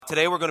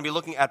Today we're going to be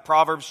looking at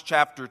Proverbs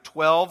chapter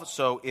 12.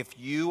 So if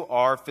you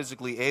are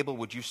physically able,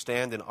 would you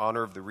stand in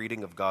honor of the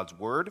reading of God's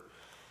Word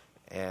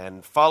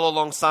and follow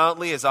along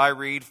silently as I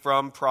read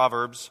from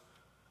Proverbs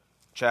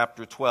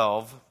chapter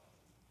 12.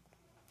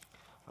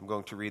 I'm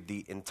going to read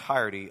the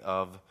entirety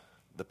of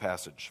the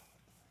passage.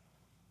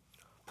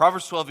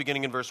 Proverbs 12,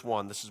 beginning in verse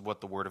 1, this is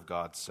what the Word of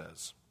God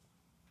says.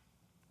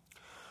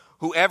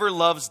 Whoever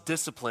loves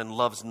discipline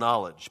loves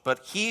knowledge,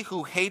 but he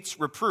who hates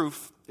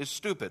reproof is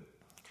stupid.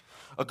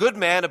 A good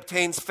man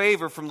obtains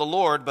favor from the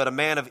Lord, but a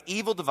man of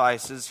evil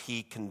devices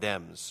he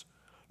condemns.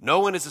 No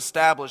one is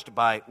established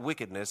by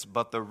wickedness,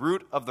 but the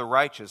root of the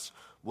righteous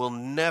will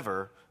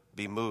never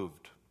be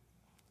moved.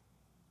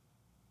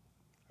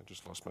 I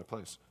just lost my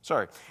place.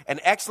 Sorry. An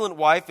excellent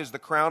wife is the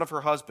crown of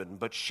her husband,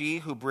 but she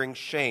who brings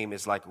shame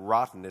is like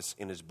rottenness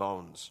in his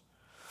bones.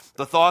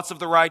 The thoughts of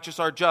the righteous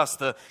are just,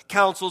 the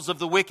counsels of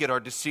the wicked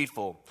are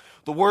deceitful.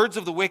 The words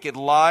of the wicked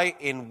lie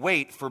in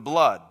wait for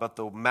blood, but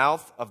the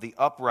mouth of the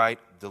upright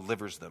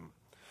delivers them.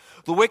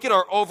 The wicked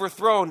are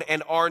overthrown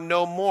and are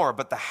no more,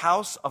 but the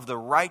house of the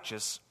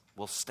righteous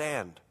will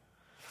stand.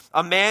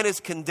 A man is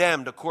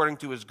condemned according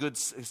to his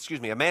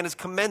a man is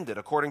commended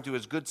according to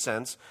his good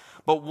sense,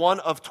 but one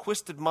of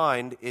twisted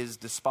mind is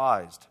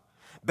despised.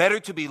 Better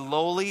to be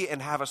lowly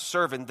and have a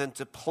servant than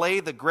to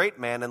play the great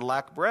man and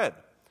lack bread.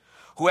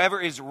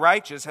 Whoever is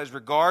righteous has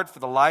regard for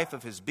the life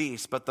of his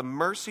beast, but the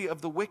mercy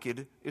of the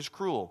wicked is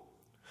cruel.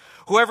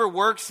 Whoever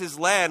works his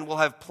land will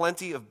have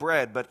plenty of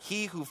bread, but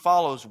he who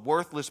follows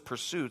worthless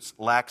pursuits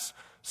lacks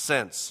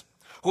sense.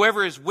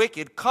 Whoever is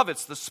wicked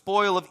covets the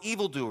spoil of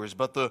evildoers,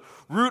 but the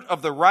root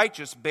of the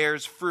righteous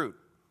bears fruit.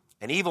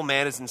 An evil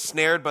man is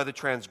ensnared by the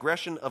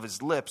transgression of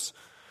his lips,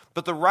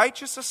 but the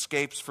righteous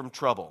escapes from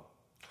trouble.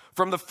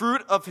 From the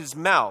fruit of his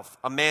mouth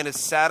a man is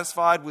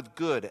satisfied with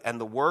good,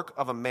 and the work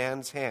of a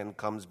man's hand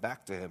comes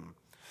back to him.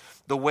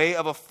 The way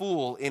of a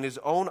fool in his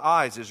own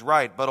eyes is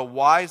right, but a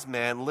wise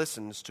man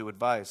listens to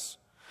advice.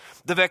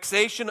 The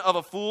vexation of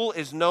a fool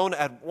is known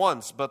at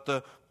once, but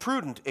the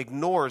prudent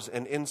ignores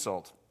an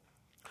insult.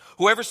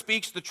 Whoever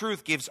speaks the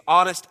truth gives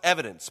honest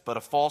evidence, but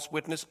a false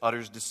witness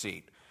utters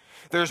deceit.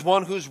 There is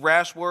one whose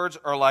rash words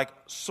are like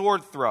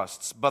sword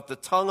thrusts, but the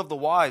tongue of the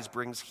wise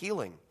brings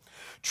healing.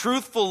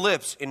 Truthful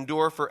lips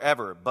endure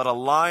forever, but a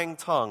lying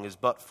tongue is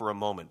but for a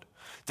moment.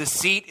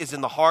 Deceit is in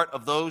the heart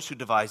of those who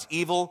devise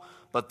evil,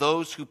 but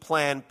those who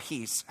plan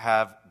peace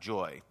have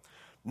joy.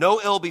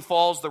 No ill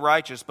befalls the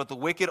righteous, but the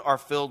wicked are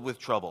filled with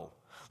trouble.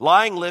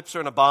 Lying lips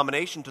are an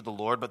abomination to the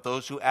Lord, but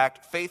those who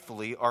act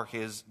faithfully are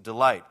his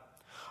delight.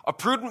 A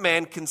prudent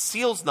man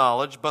conceals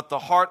knowledge, but the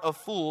heart of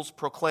fools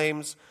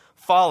proclaims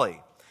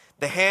folly.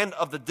 The hand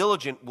of the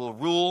diligent will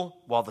rule,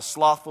 while the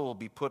slothful will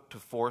be put to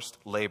forced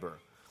labor.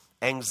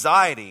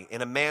 Anxiety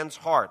in a man's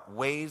heart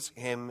weighs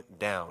him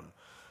down,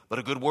 but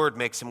a good word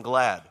makes him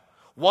glad.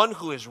 One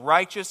who is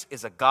righteous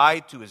is a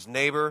guide to his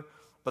neighbor,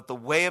 but the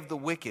way of the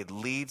wicked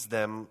leads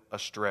them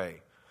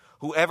astray.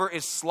 Whoever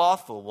is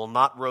slothful will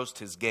not roast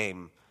his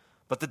game,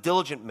 but the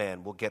diligent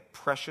man will get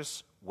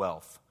precious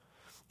wealth.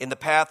 In the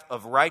path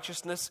of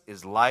righteousness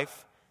is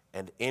life,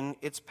 and in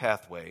its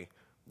pathway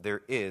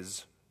there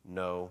is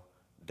no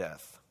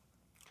death.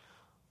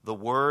 The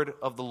word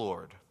of the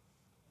Lord.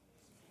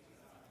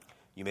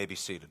 You may be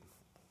seated.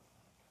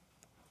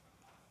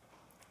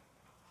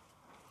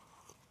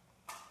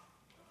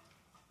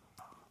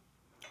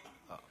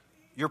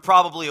 You're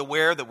probably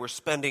aware that we're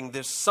spending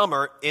this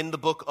summer in the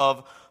book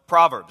of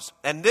Proverbs.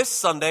 And this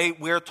Sunday,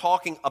 we're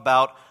talking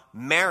about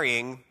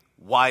marrying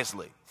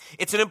wisely.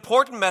 It's an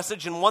important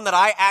message and one that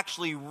I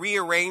actually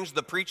rearranged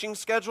the preaching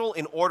schedule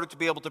in order to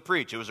be able to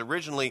preach. It was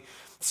originally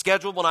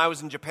scheduled when I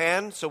was in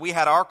Japan, so we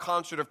had our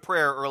concert of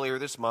prayer earlier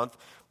this month,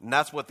 and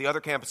that's what the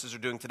other campuses are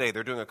doing today.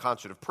 They're doing a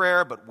concert of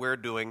prayer, but we're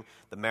doing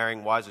the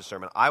Marrying Wisely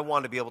sermon. I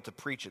wanted to be able to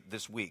preach it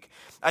this week.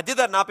 I did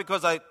that not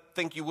because I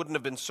think you wouldn't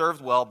have been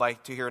served well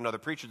to hear another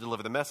preacher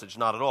deliver the message,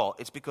 not at all.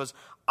 It's because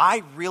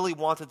I really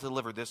wanted to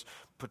deliver this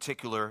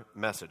particular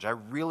message. I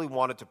really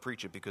wanted to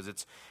preach it because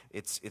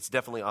it's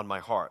definitely on my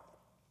heart.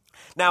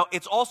 Now,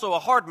 it's also a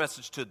hard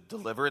message to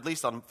deliver, at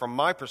least from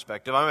my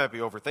perspective. I might be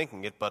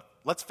overthinking it, but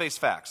let's face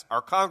facts.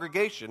 Our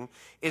congregation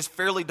is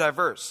fairly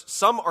diverse.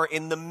 Some are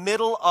in the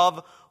middle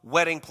of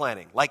wedding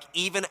planning. Like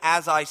even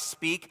as I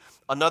speak,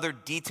 another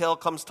detail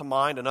comes to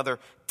mind, another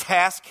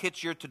task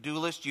hits your to-do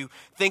list. You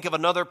think of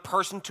another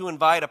person to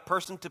invite, a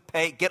person to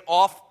pay. Get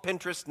off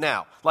Pinterest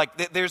now.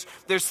 Like there's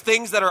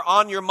things that are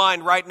on your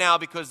mind right now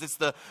because it's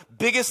the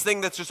biggest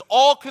thing that's just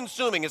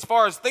all-consuming. As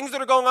far as things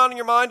that are going on in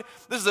your mind,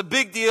 this is a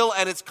big deal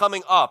and it's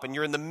coming up and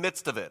you're in the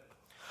midst of it.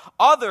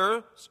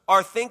 Others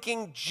are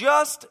thinking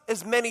just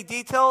as many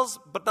details,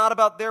 but not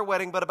about their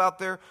wedding, but about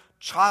their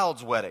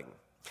child's wedding.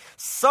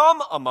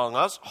 Some among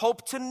us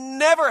hope to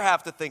never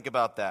have to think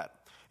about that.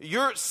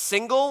 You're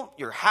single,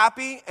 you're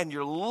happy, and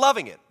you're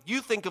loving it.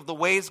 You think of the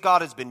ways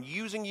God has been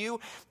using you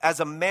as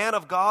a man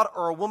of God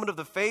or a woman of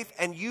the faith,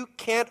 and you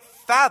can't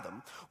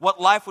fathom what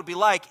life would be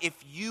like if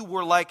you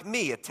were like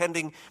me,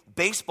 attending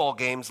baseball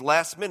games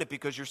last minute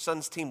because your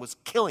son's team was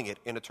killing it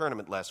in a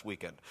tournament last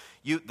weekend.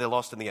 They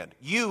lost in the end.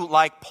 You,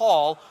 like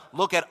Paul,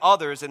 look at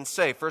others and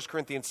say, 1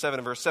 Corinthians 7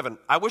 and verse 7,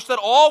 I wish that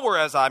all were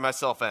as I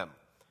myself am.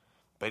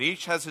 But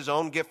each has his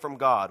own gift from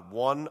God,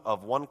 one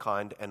of one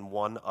kind and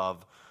one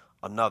of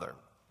another.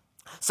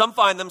 Some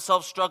find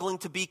themselves struggling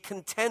to be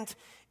content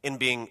in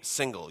being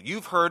single.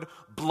 You've heard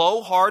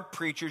blowhard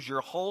preachers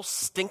your whole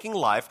stinking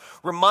life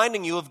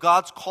reminding you of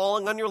God's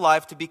calling on your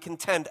life to be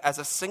content as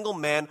a single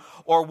man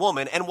or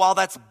woman. And while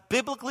that's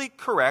biblically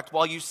correct,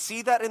 while you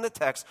see that in the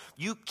text,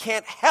 you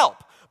can't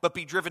help but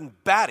be driven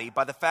batty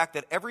by the fact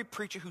that every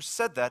preacher who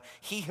said that,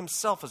 he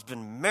himself has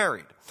been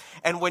married.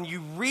 And when you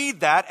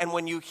read that and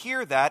when you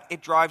hear that,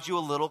 it drives you a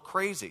little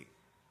crazy.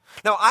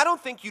 Now, I don't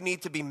think you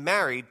need to be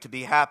married to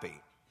be happy.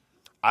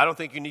 I don't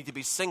think you need to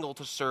be single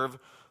to serve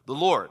the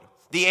Lord.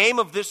 The aim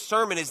of this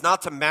sermon is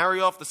not to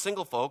marry off the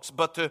single folks,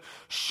 but to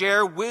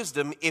share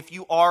wisdom if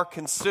you are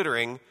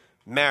considering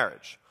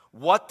marriage.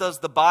 What does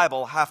the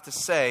Bible have to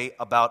say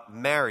about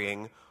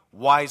marrying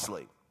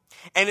wisely?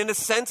 And in a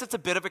sense, it's a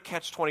bit of a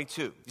catch-22.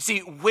 You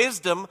see,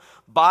 wisdom,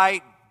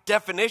 by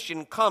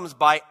definition, comes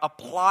by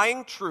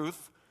applying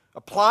truth,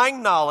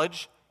 applying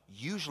knowledge,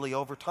 usually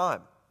over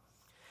time.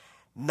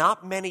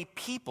 Not many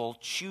people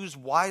choose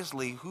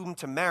wisely whom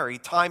to marry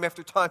time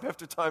after time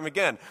after time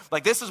again.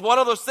 Like, this is one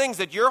of those things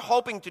that you're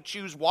hoping to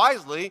choose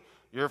wisely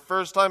your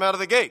first time out of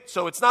the gate.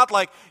 So it's not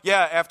like,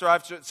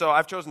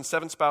 I've chosen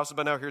 7 spouses,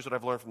 but now here's what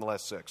I've learned from the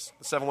last 6.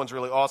 The 7th one's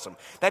really awesome.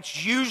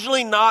 That's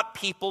usually not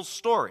people's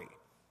story.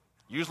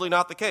 Usually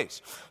not the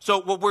case.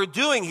 So what we're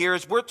doing here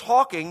is we're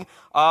talking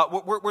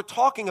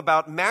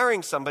about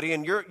marrying somebody,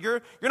 and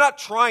you're not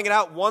trying it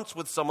out once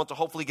with someone to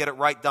hopefully get it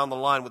right down the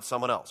line with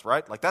someone else,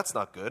 right? Like, that's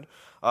not good.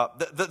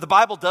 The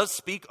Bible does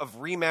speak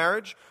of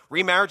remarriage.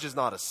 Remarriage is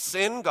not a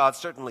sin. God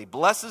certainly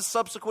blesses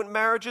subsequent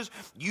marriages.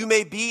 You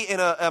may be in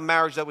a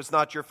marriage that was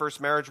not your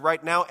first marriage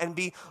right now and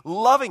be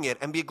loving it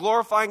and be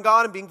glorifying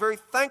God and being very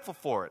thankful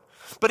for it.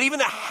 But even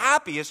the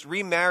happiest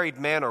remarried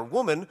man or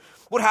woman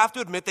would have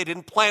to admit they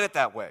didn't plan it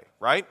that way,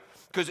 right?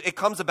 Because it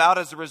comes about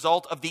as a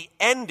result of the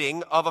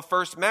ending of a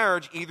first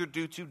marriage, either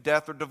due to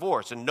death or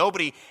divorce. And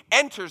nobody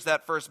enters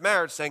that first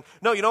marriage saying,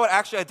 no, you know what,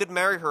 actually I did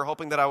marry her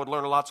hoping that I would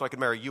learn a lot so I could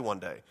marry you one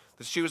day.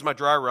 Because she was my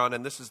dry run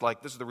and this is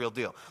the real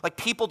deal. Like,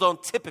 people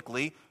don't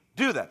typically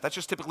do that. That's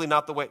just typically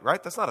not the way,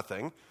 right? That's not a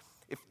thing.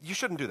 You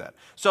shouldn't do that.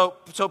 So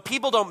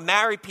people don't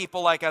marry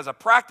people like as a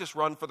practice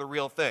run for the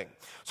real thing.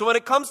 So when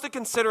it comes to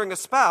considering a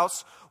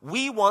spouse,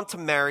 we want to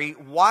marry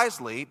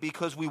wisely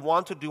because we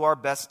want to do our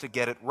best to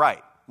get it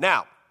right.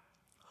 Now,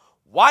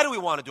 why do we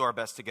want to do our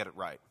best to get it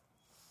right?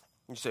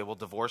 You say, well,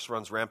 divorce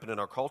runs rampant in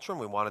our culture, and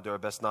we want to do our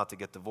best not to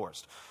get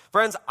divorced.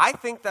 Friends, I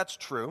think that's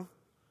true.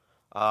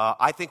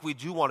 I think we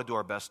do want to do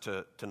our best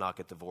to not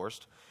get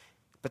divorced.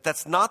 But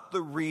that's not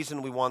the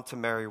reason we want to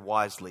marry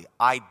wisely.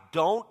 I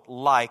don't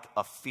like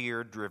a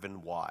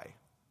fear-driven why.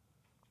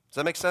 Does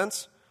that make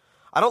sense?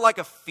 I don't like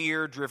a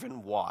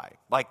fear-driven why.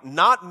 Like,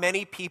 not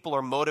many people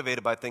are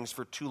motivated by things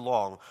for too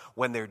long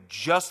when they're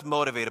just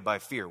motivated by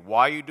fear.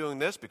 Why are you doing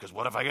this? Because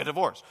what if I get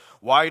divorced?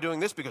 Why are you doing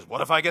this? Because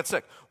what if I get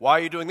sick? Why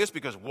are you doing this?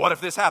 Because what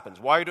if this happens?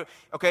 Why are you doing...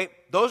 Okay,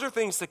 those are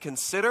things to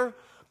consider,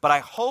 but I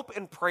hope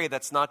and pray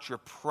that's not your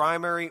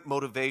primary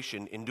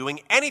motivation in doing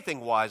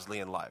anything wisely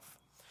in life.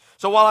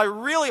 So while I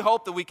really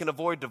hope that we can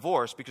avoid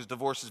divorce, because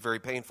divorce is very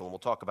painful, and we'll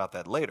talk about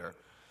that later,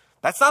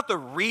 that's not the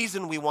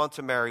reason we want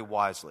to marry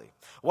wisely.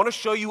 I want to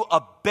show you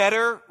a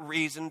better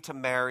reason to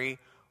marry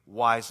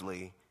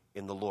wisely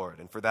in the Lord.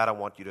 And for that, I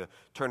want you to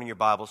turn in your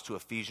Bibles to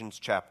Ephesians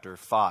chapter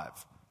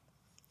 5.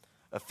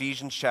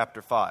 Ephesians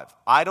chapter 5.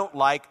 I don't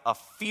like a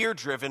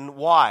fear-driven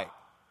why.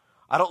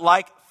 I don't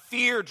like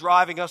fear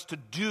driving us to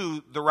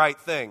do the right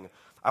thing.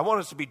 I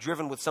want us to be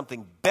driven with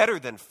something better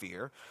than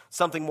fear,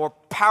 something more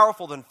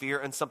powerful than fear,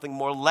 and something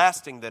more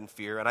lasting than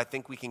fear. And I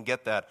think we can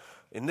get that,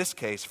 in this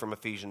case, from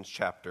Ephesians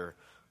chapter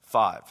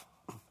 5.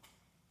 I'm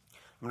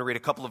going to read a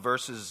couple of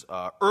verses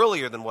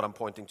earlier than what I'm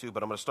pointing to,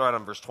 but I'm going to start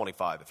on verse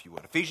 25, if you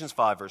would. Ephesians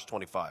 5, verse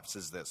 25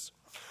 says this: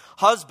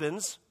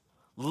 Husbands,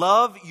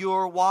 love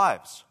your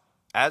wives,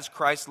 as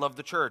Christ loved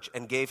the church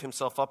and gave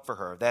himself up for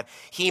her, that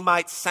he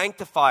might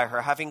sanctify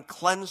her, having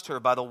cleansed her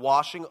by the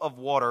washing of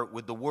water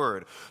with the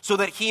word, so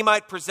that he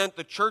might present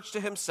the church to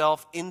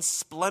himself in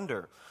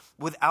splendor,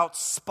 without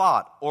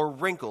spot or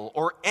wrinkle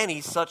or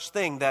any such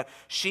thing, that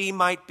she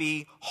might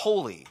be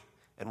holy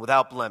and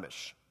without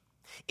blemish.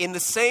 In the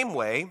same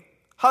way,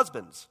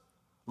 husbands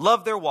should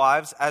love their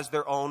wives as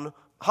their own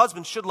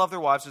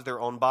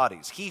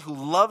bodies. He who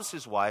loves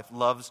his wife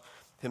loves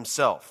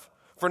himself.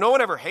 For no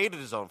one ever hated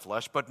his own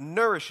flesh, but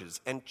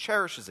nourishes and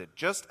cherishes it,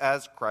 just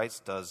as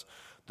Christ does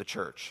the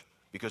church,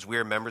 because we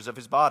are members of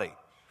his body.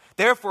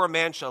 Therefore a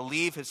man shall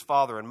leave his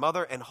father and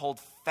mother and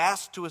hold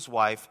fast to his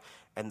wife,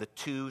 and the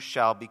two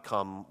shall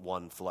become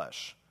one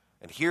flesh.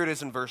 And here it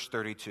is in verse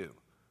 32.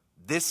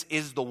 This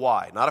is the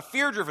why. Not a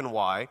fear-driven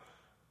why,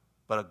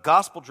 but a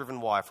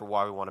gospel-driven why for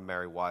why we want to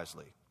marry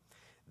wisely.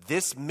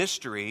 This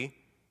mystery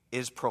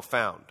is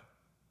profound.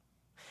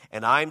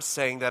 And I'm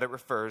saying that it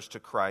refers to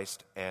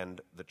Christ and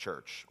the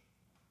church.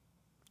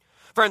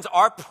 Friends,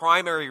 our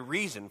primary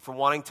reason for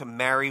wanting to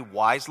marry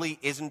wisely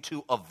isn't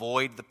to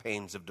avoid the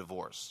pains of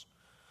divorce.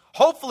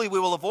 Hopefully we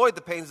will avoid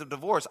the pains of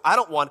divorce. I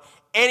don't want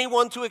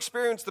anyone to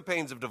experience the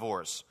pains of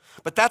divorce.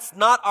 But that's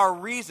not our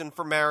reason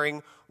for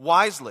marrying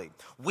wisely.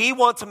 We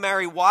want to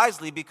marry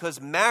wisely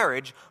because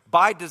marriage,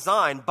 by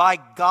design, by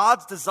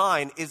God's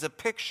design, is a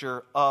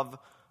picture of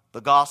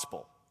the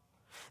gospel.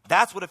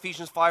 That's what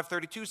Ephesians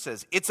 5:32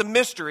 says. It's a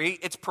mystery,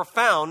 it's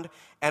profound,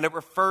 and it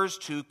refers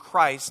to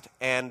Christ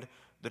and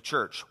the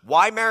church.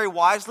 Why marry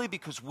wisely?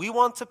 Because we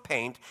want to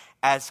paint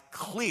as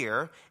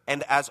clear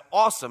and as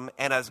awesome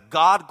and as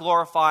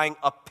God-glorifying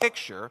a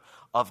picture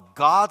of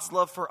God's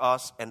love for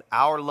us and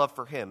our love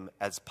for him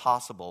as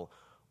possible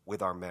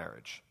with our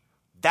marriage.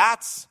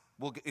 That's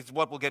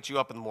what will get you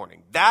up in the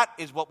morning. That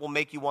is what will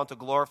make you want to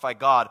glorify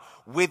God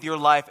with your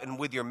life and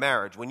with your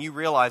marriage. When you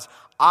realize,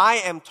 I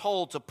am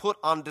told to put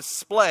on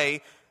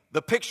display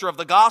the picture of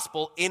the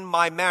gospel in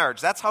my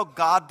marriage. That's how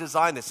God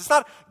designed this. It's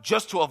not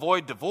just to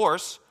avoid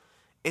divorce.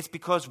 It's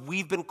because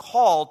we've been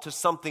called to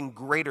something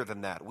greater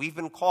than that. We've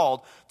been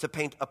called to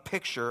paint a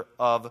picture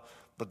of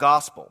the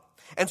gospel.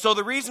 And so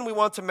the reason we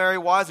want to marry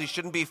wisely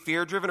shouldn't be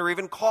fear-driven or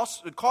even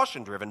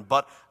caution-driven,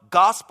 but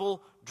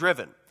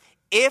gospel-driven.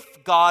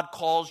 If God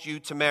calls you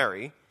to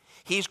marry,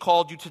 he's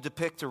called you to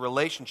depict a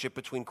relationship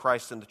between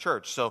Christ and the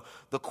church. So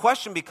the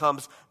question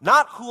becomes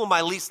not who am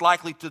I least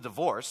likely to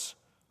divorce?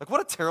 Like, what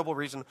a terrible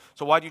reason.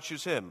 So why'd you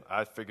choose him?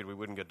 I figured we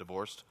wouldn't get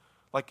divorced.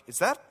 Like,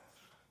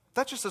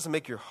 that just doesn't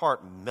make your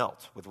heart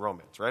melt with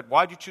romance, right?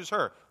 Why'd you choose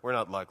her? We're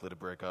not likely to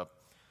break up.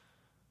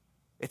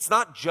 It's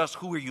not just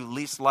who are you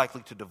least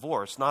likely to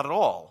divorce, not at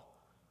all.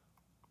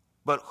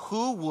 But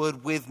who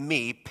would, with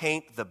me,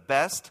 paint the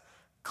best,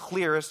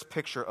 clearest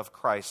picture of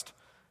Christ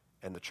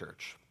and the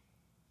church?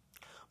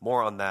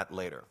 More on that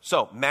later.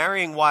 So,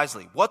 marrying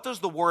wisely. What does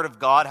the Word of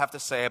God have to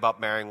say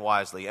about marrying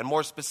wisely? And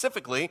more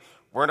specifically,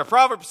 we're in a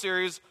Proverbs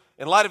series.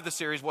 In light of the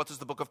series, what does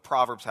the book of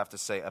Proverbs have to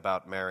say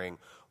about marrying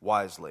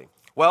wisely?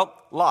 Well,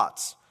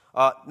 lots.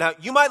 Now,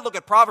 you might look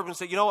at Proverbs and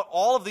say, you know what,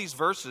 all of these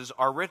verses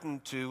are written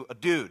to a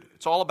dude.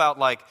 It's all about,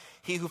 like,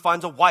 he who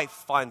finds a wife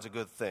finds a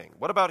good thing.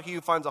 What about he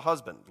who finds a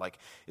husband? Like,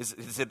 is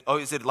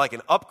it like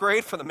an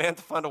upgrade for the man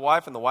to find a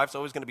wife and the wife's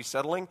always going to be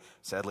settling?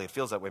 Sadly, it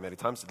feels that way many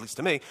times, at least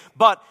to me.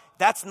 But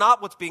that's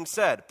not what's being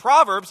said.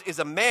 Proverbs is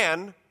a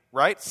man,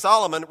 right,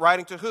 Solomon,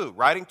 writing to who?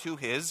 Writing to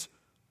his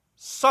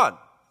son.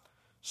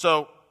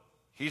 So,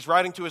 he's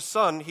writing to his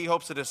son. He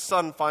hopes that his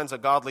son finds a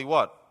godly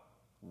what?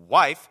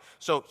 Wife.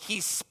 So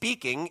he's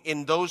speaking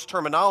in those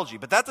terminology.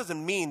 But that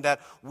doesn't mean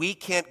that we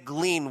can't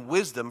glean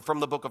wisdom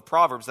from the book of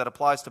Proverbs that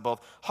applies to both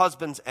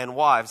husbands and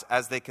wives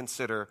as they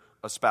consider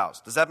a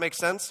spouse. Does that make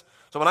sense?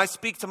 So when I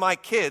speak to my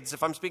kids,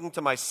 if I'm speaking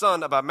to my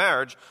son about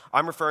marriage,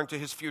 I'm referring to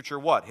his future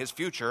what? His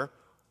future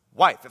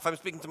wife. If I'm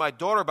speaking to my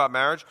daughter about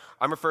marriage,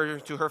 I'm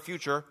referring to her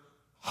future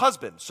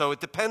husband. So it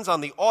depends on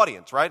the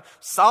audience, right?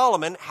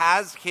 Solomon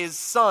has his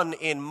son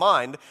in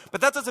mind, but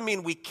that doesn't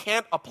mean we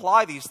can't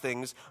apply these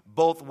things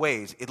both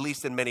ways, at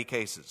least in many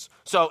cases.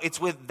 So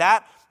it's with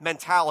that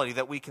mentality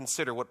that we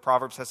consider what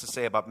Proverbs has to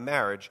say about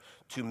marriage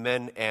to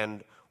men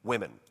and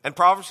women. And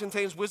Proverbs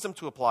contains wisdom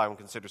to apply when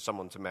we consider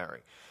someone to marry.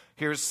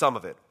 Here's some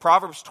of it.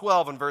 Proverbs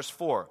 12 and verse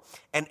 4.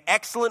 An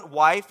excellent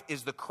wife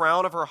is the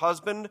crown of her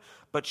husband,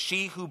 but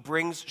she who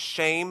brings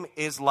shame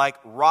is like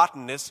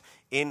rottenness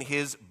in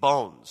his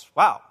bones.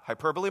 Wow,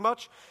 hyperbole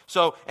much?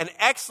 So an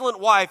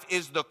excellent wife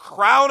is the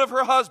crown of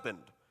her husband,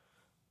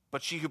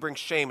 but she who brings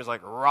shame is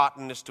like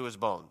rottenness to his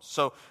bones.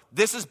 So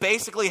this is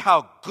basically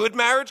how good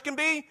marriage can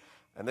be,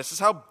 and this is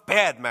how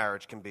bad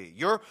marriage can be.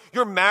 Your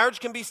marriage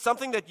can be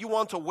something that you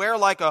want to wear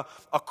like a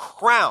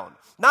crown.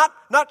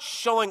 Not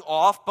showing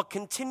off, but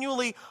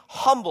continually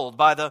humbled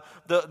by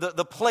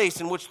the place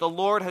in which the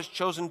Lord has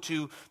chosen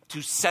to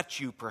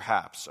set you,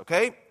 perhaps.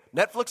 Okay?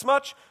 Netflix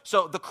much?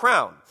 So, The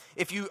Crown.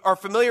 If you are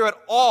familiar at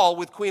all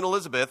with Queen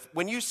Elizabeth,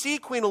 when you see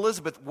Queen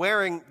Elizabeth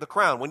wearing the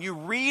crown, when you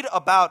read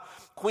about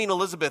Queen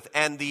Elizabeth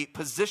and the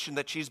position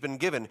that she's been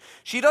given,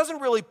 she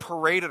doesn't really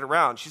parade it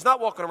around. She's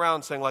not walking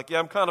around saying, like, yeah,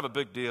 I'm kind of a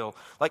big deal.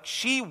 Like,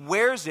 she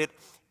wears it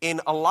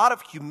in a lot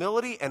of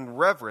humility and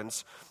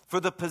reverence for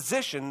the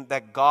position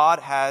that God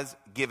has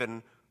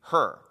given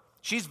her.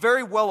 She's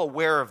very well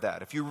aware of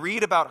that. If you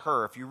read about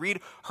her, if you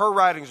read her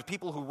writings or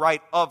people who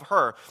write of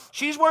her,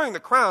 she's wearing the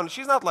crown.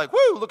 She's not like,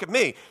 woo, look at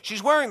me.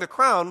 She's wearing the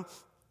crown,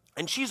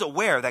 and she's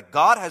aware that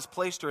God has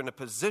placed her in a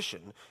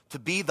position to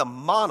be the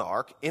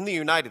monarch in the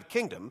United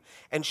Kingdom,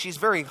 and she's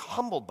very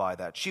humbled by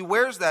that. She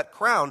wears that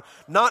crown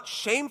not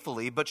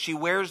shamefully, but she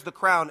wears the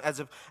crown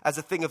as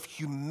a thing of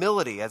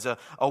humility, as a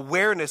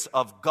awareness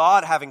of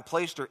God having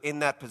placed her in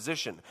that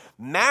position.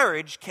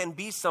 Marriage can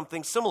be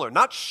something similar,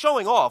 not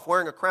showing off,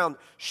 wearing a crown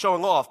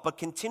showing off, but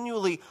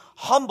continually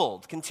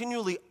humbled,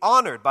 continually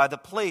honored by the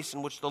place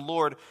in which the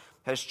Lord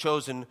has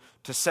chosen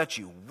to set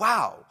you.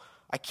 Wow.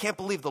 I can't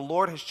believe the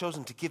Lord has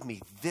chosen to give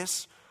me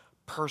this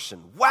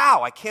person.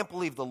 Wow, I can't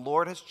believe the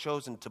Lord has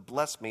chosen to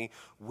bless me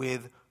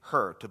with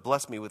her, to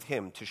bless me with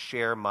him, to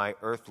share my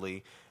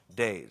earthly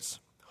days.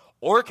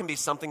 Or it can be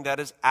something that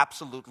is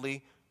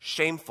absolutely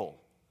shameful,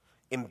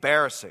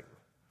 embarrassing,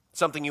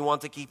 something you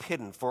want to keep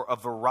hidden for a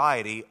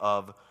variety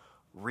of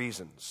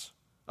reasons.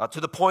 To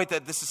the point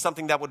that this is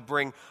something that would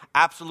bring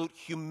absolute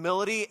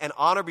humility and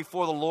honor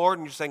before the Lord.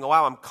 And you're saying, oh,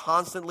 wow, I'm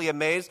constantly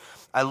amazed.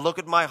 I look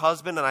at my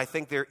husband and I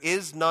think there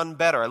is none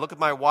better. I look at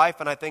my wife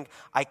and I think,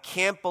 I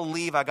can't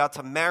believe I got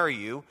to marry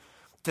you.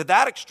 To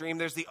that extreme,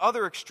 there's the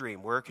other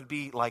extreme where it could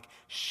be like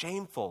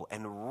shameful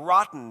and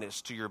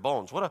rottenness to your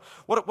bones. What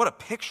a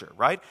picture,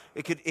 right?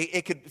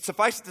 It could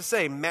suffice it to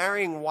say,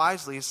 marrying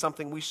wisely is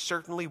something we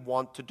certainly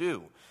want to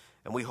do.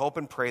 And we hope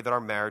and pray that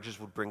our marriages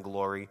would bring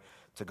glory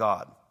to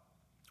God.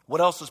 What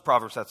else does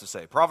Proverbs have to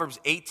say? Proverbs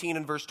 18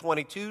 and verse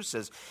 22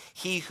 says,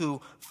 he who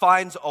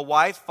finds a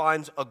wife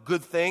finds a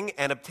good thing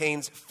and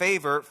obtains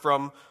favor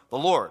from the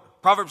Lord.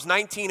 Proverbs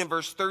 19 and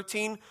verse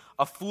 13,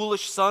 a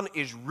foolish son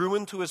is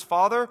ruin to his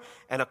father,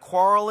 and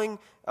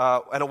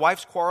a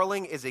wife's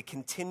quarreling is a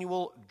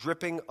continual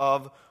dripping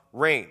of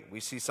rain.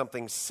 We see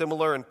something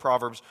similar in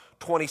Proverbs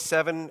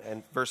 27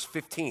 and verse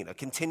 15. A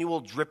continual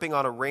dripping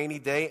on a rainy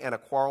day and a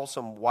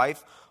quarrelsome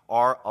wife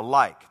are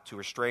alike. To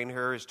restrain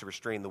her is to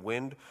restrain the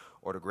wind,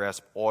 or to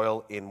grasp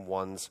oil in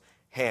one's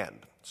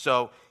hand.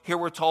 So here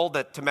we're told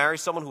that to marry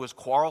someone who is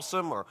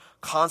quarrelsome or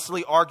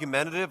constantly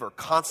argumentative or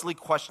constantly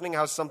questioning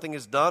how something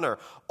is done or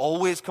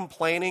always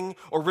complaining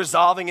or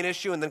resolving an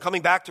issue and then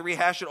coming back to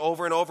rehash it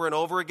over and over and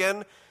over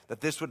again,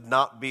 that this would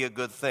not be a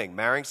good thing.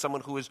 Marrying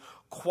someone who is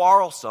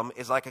quarrelsome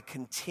is like a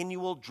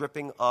continual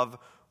dripping of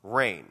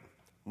rain.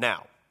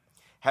 Now,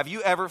 have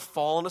you ever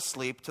fallen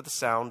asleep to the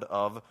sound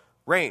of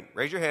rain?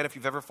 Raise your hand if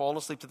you've ever fallen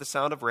asleep to the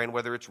sound of rain,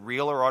 whether it's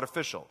real or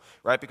artificial,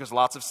 right? Because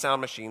lots of sound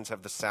machines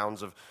have the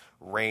sounds of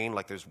rain,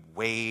 like there's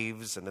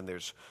waves and then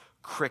there's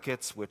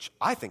crickets, which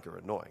I think are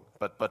annoying.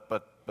 But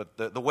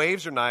the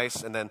waves are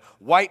nice, and then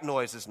white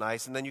noise is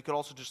nice, and then you could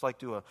also just like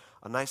do a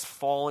nice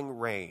falling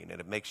rain, and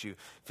it makes you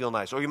feel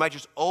nice. Or you might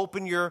just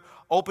open your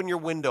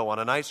window on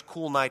a nice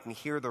cool night and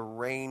hear the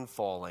rain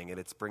falling, and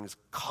it brings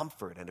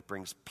comfort and it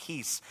brings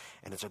peace,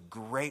 and it's a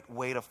great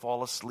way to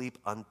fall asleep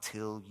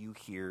until you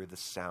hear the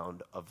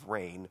sound of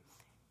rain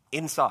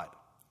inside.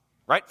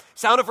 Right?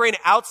 Sound of rain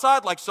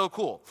outside, like so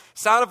cool.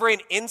 Sound of rain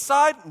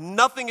inside,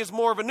 nothing is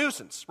more of a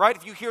nuisance, right?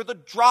 If you hear the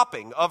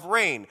dropping of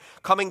rain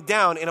coming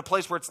down in a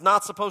place where it's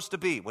not supposed to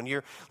be, when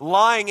you're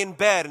lying in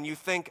bed and you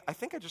think, I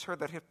think I just heard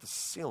that hit the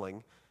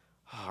ceiling.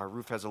 Oh, our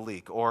roof has a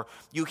leak. Or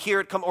you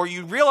hear it come, or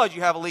you realize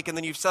you have a leak and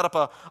then you've set up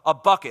a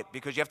bucket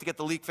because you have to get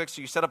the leak fixed,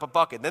 so you set up a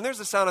bucket. And then there's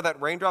the sound of that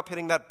raindrop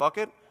hitting that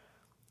bucket.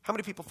 How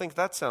many people think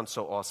that sounds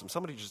so awesome?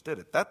 Somebody just did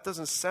it. That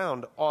doesn't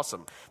sound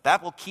awesome.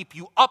 That will keep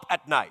you up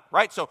at night,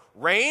 right? So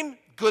rain,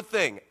 good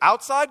thing.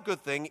 Outside, good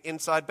thing.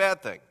 Inside,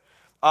 bad thing.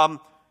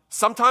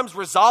 Sometimes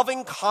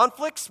resolving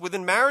conflicts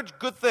within marriage,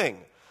 good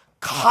thing.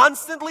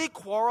 Constantly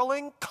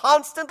quarreling,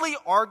 constantly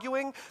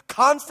arguing,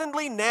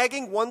 constantly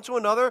nagging one to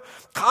another,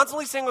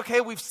 constantly saying,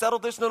 okay, we've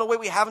settled this. No, wait,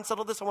 we haven't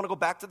settled this. I want to go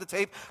back to the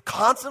tape.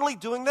 Constantly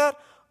doing that,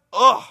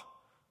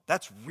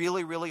 that's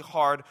really, really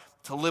hard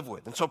to live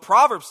with. And so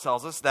Proverbs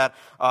tells us that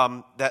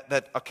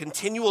a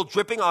continual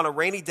dripping on a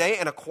rainy day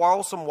and a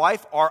quarrelsome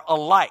wife are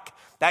alike.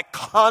 That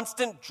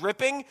constant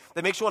dripping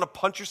that makes you want to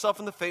punch yourself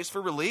in the face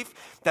for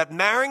relief, that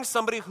marrying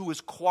somebody who is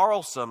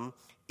quarrelsome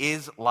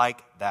is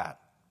like that.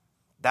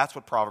 That's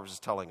what Proverbs is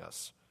telling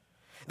us.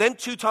 Then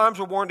 2 times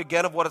we're warned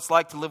again of what it's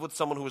like to live with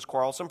someone who is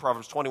quarrelsome.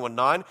 Proverbs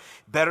 21:9,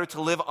 better to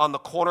live on the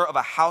corner of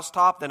a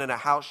housetop than in a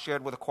house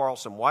shared with a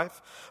quarrelsome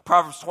wife.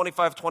 Proverbs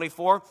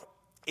 25:24,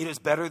 it is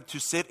better to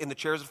sit in the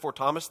chairs of Fort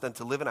Thomas than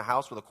to live in a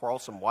house with a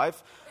quarrelsome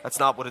wife. That's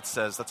not what it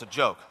says. That's a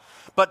joke.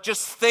 But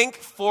just think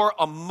for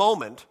a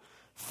moment,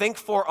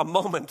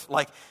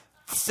 like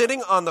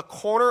sitting on the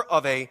corner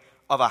of a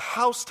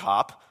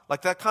housetop,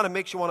 like that kind of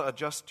makes you want to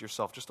adjust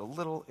yourself just a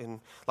little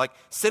like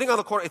sitting on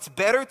the corner. It's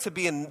better to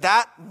be in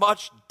that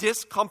much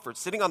discomfort,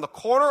 sitting on the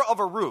corner of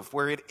a roof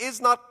where it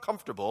is not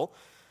comfortable,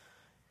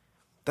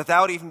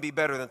 that would even be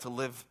better than to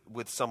live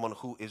with someone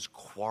who is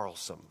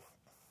quarrelsome.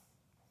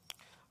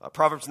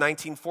 Proverbs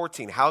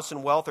 19:14, house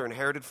and wealth are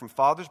inherited from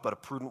fathers, but a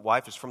prudent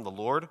wife is from the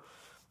Lord.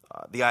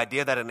 The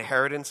idea that an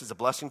inheritance is a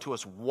blessing to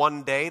us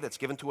one day, that's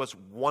given to us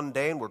one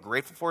day, and we're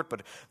grateful for it,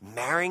 but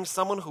marrying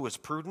someone who is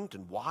prudent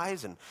and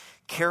wise and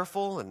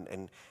careful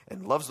and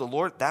loves the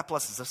Lord, that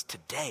blesses us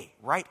today,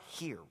 right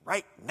here,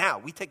 right now.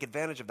 We take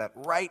advantage of that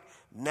right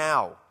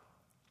now.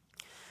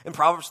 In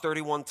Proverbs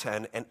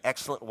 31:10, an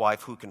excellent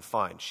wife who can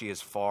find? She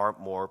is far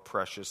more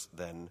precious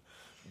than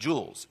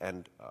jewels.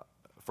 And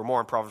for more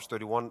on Proverbs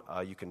 31,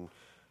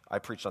 I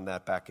preached on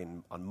that back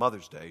on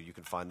Mother's Day. You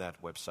can find that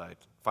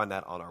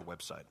on our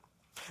website.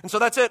 And so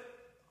that's it.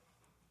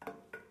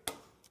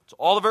 So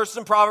all the verses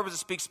in Proverbs that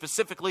speak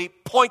specifically,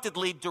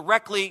 pointedly,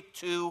 directly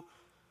to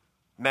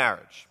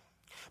marriage.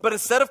 But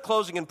instead of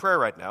closing in prayer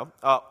right now,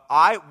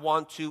 I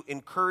want to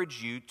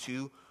encourage you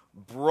to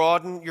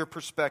broaden your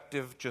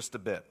perspective just a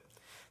bit.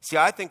 See,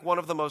 I think one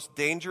of the most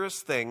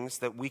dangerous things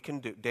that we can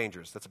do,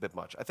 dangerous, that's a bit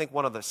much. I think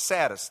one of the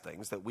saddest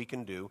things that we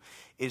can do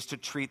is to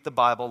treat the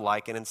Bible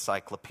like an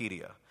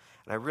encyclopedia.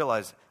 And I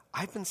realize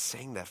I've been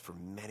saying that for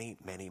many,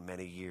 many,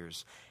 many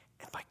years,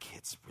 and my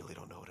kids really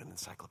don't know what an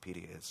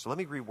encyclopedia is. So let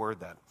me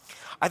reword that.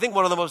 I think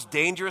one of the most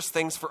dangerous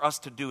things for us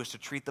to do is to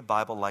treat the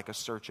Bible like a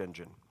search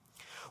engine,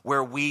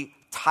 where we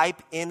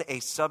type in a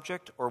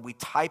subject or we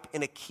type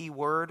in a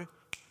keyword,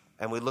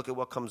 and we look at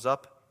what comes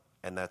up,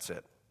 and that's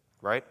it,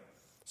 right?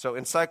 So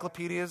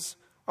encyclopedias,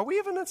 are we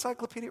even an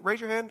encyclopedia?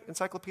 Raise your hand.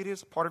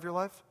 Encyclopedias, part of your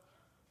life?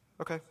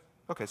 Okay,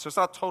 so it's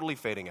not totally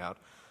fading out.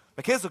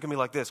 My kids look at me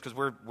like this because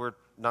we're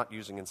not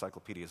using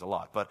encyclopedias a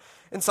lot. But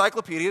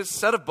encyclopedias,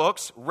 set of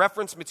books,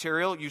 reference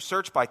material, you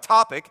search by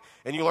topic,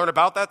 and you learn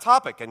about that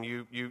topic, and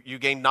you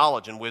gain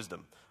knowledge and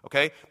wisdom,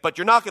 okay? But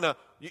you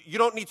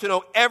don't need to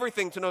know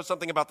everything to know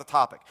something about the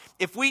topic.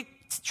 If we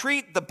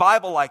treat the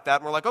Bible like that,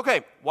 and we're like,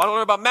 okay, why don't we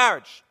learn about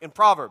marriage in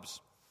Proverbs?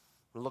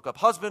 We look up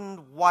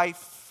husband,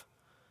 wife,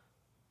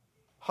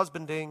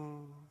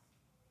 husbanding,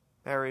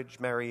 marriage,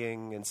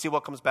 marrying, and see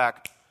what comes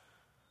back.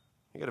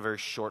 You get a very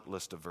short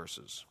list of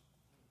verses.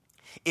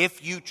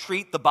 If you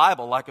treat the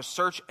Bible like a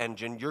search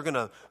engine, you're going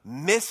to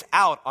miss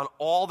out on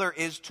all there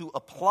is to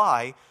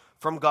apply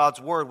from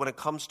God's Word when it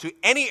comes to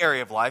any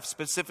area of life,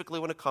 specifically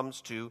when it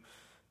comes to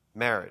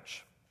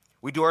marriage.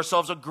 We do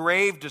ourselves a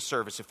grave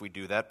disservice if we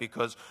do that,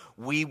 because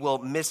we will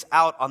miss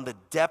out on the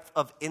depth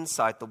of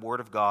insight the Word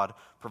of God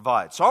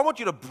provides. So I want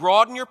you to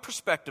broaden your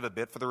perspective a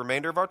bit for the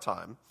remainder of our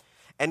time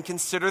and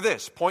consider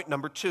this, point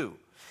number 2,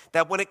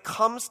 that when it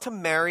comes to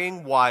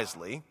marrying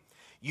wisely,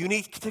 you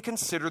need to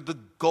consider the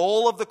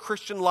goal of the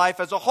Christian life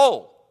as a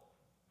whole,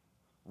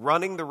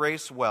 running the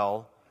race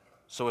well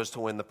so as to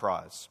win the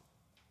prize.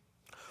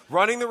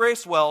 Running the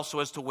race well so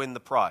as to win the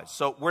prize.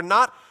 So we're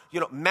not,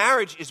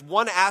 marriage is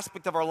one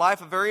aspect of our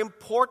life, a very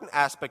important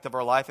aspect of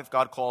our life if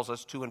God calls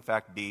us to, in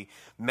fact, be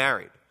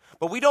married.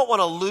 But we don't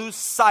want to lose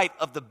sight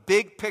of the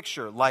big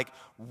picture, like,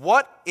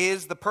 what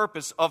is the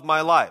purpose of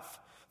my life?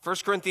 1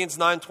 Corinthians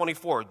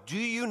 9:24, do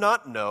you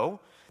not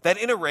know that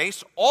in a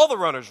race all the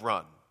runners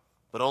run,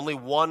 but only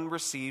one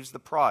receives the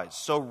prize?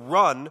 So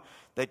run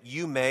that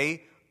you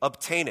may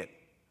obtain it.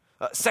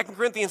 2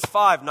 Corinthians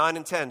 5:9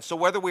 and 10. So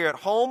whether we're at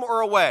home or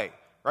away,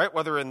 right,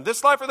 whether in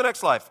this life or the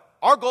next life,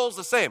 our goal is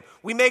the same.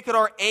 We make it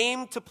our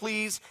aim to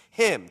please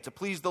Him, to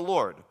please the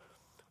Lord.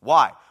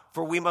 Why?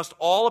 For we must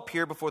all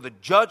appear before the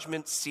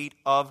judgment seat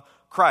of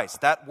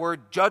Christ. That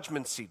word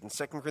judgment seat in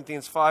 2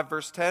 Corinthians 5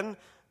 verse 10,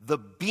 the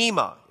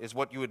bema is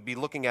what you would be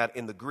looking at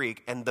in the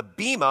Greek. And the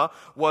bema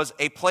was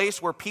a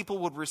place where people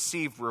would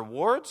receive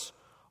rewards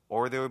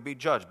or they would be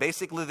judged.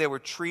 Basically, they were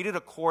treated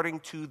according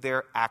to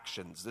their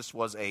actions. This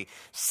was a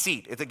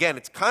seat.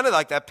 It's kind of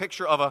like that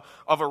picture of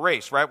a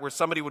race, right? Where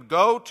somebody would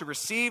go to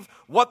receive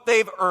what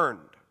they've earned.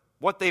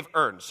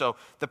 So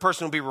the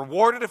person would be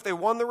rewarded if they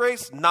won the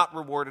race, not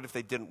rewarded if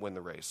they didn't win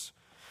the race.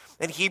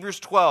 And Hebrews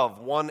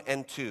 12:1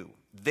 and 2.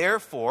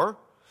 Therefore,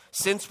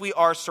 since we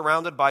are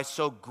surrounded by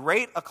so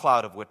great a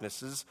cloud of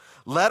witnesses,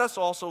 let us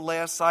also lay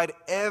aside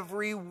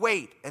every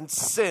weight and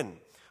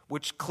sin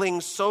which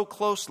clings so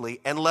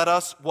closely, and let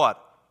us, what?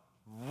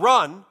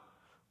 Run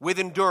with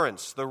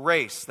endurance the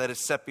race that is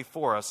set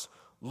before us,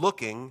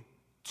 looking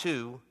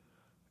to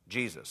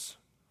Jesus,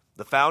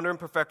 the founder and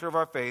perfecter of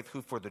our faith,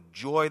 who for the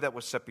joy that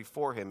was set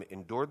before him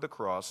endured the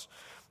cross,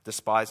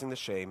 despising the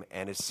shame,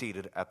 and is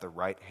seated at the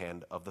right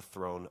hand of the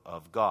throne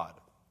of God.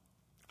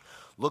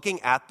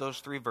 Looking at those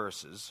 3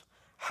 verses,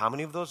 how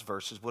many of those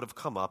verses would have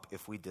come up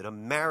if we did a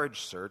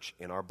marriage search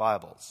in our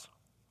Bibles?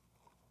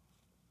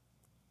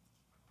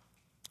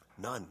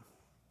 None.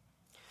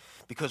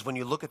 Because when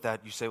you look at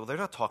that, you say, well, they're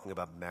not talking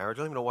about marriage. I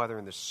don't even know why they're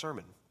in this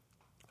sermon.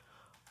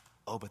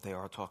 Oh, but they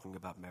are talking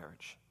about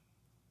marriage.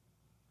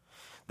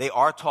 They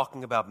are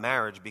talking about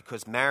marriage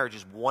because marriage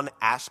is one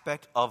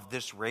aspect of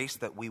this race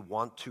that we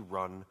want to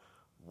run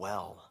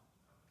well.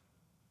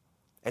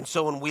 And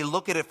so when we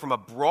look at it from a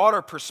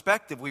broader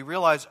perspective, we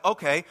realize,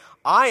 okay,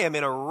 I am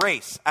in a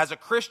race. As a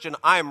Christian,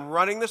 I am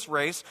running this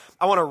race.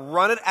 I want to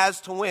run it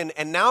as to win.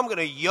 And now I'm going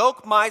to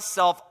yoke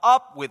myself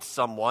up with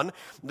someone.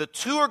 The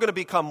two are going to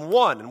become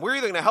one. And we're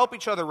either going to help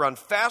each other run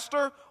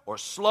faster or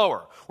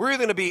slower. We're either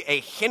going to be a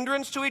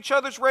hindrance to each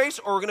other's race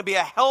or we're going to be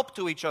a help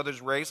to each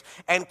other's race.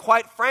 And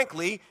quite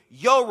frankly,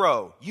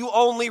 YOLO, you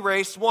only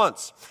race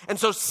once. And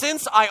so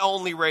since I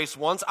only race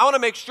once, I want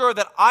to make sure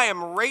that I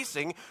am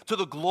racing to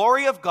the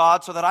glory of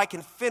God so that I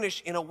can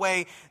finish in a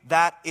way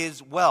that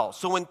is well.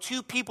 So when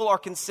 2 people are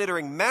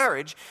considering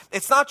marriage,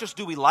 it's not just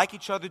do we like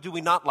each other, do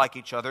we not like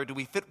each other, do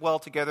we fit well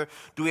together,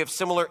 do we have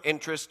similar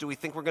interests, do we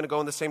think we're going to go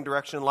in the same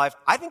direction in life?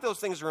 I think those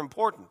things are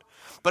important.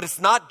 But it's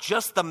not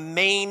just the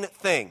main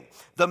thing.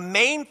 The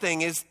main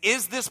thing is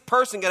this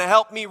person going to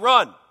help me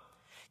run?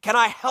 Can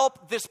I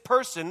help this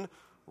person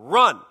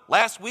run?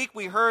 Last week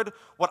we heard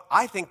what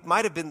I think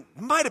might have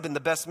been the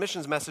best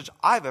missions message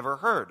I've ever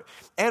heard.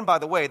 And by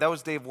the way, that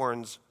was Dave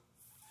Warren's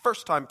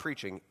first time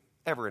preaching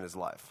ever in his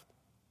life.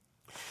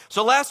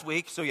 So last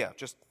week,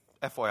 just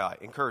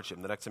FYI, encourage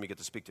him the next time you get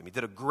to speak to him. He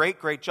did a great,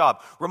 great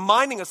job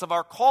reminding us of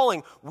our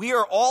calling. We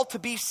are all to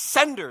be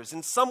senders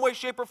in some way,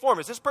 shape, or form.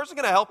 Is this person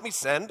going to help me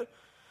send? Is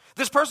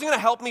this person going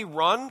to help me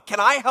run? Can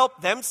I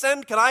help them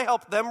send? Can I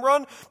help them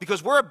run?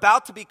 Because we're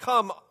about to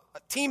become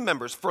team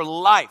members for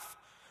life.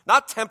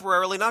 Not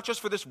temporarily, not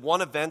just for this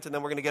one event and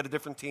then we're going to get a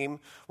different team.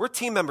 We're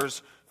team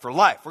members for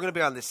life. We're going to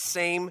be on the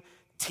same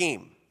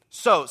team.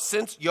 So,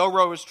 since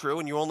Yo-Ro is true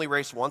and you only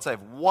race once, I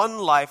have one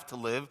life to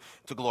live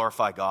to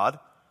glorify God.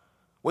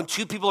 When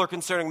two people are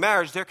considering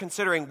marriage, they're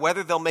considering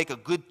whether they'll make a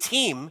good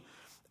team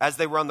as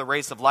they run the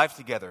race of life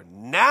together.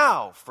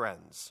 Now,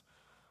 friends,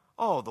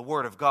 the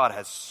Word of God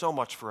has so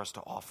much for us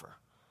to offer,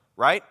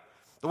 right?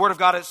 The Word of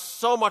God has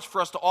so much for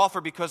us to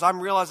offer because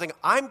I'm realizing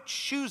I'm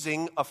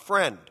choosing a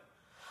friend.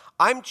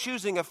 I'm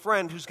choosing a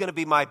friend who's going to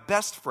be my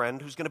best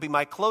friend, who's going to be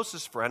my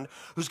closest friend,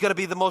 who's going to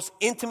be the most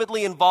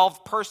intimately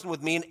involved person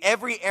with me in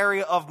every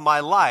area of my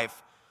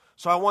life.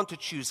 So I want to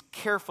choose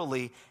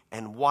carefully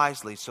and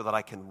wisely so that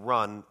I can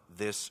run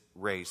this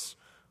race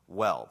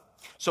well.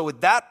 So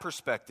with that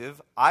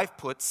perspective, I've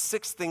put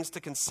 6 things to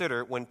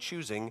consider when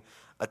choosing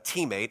a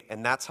teammate,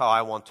 and that's how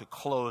I want to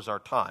close our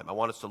time. I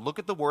want us to look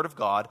at the Word of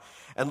God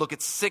and look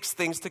at 6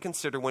 things to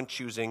consider when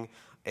choosing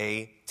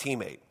a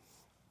teammate.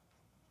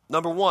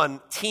 Number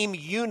 1, team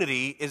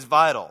unity is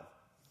vital.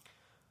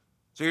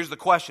 So here's the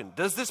question.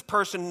 Does this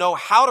person know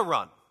how to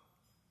run?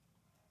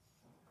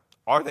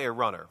 Are they a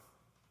runner?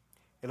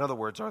 In other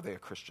words, are they a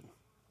Christian?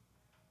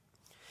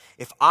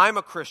 If I'm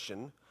a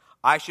Christian,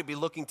 I should be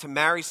looking to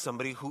marry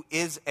somebody who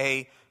is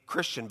a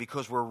Christian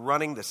because we're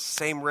running the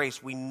same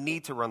race. We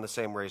need to run the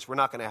same race. We're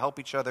not going to help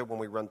each other when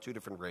we run 2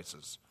 different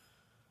races.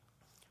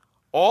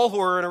 All who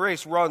are in a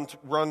race run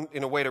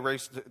in a way to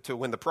race to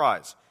win the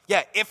prize.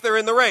 Yeah, if they're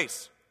in the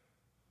race.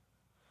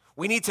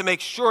 We need to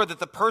make sure that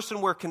the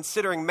person we're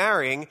considering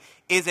marrying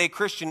is a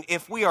Christian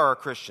if we are a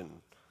Christian.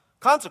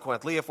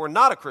 Consequently, if we're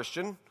not a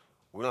Christian,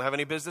 we don't have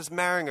any business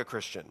marrying a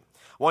Christian.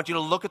 I want you to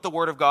look at the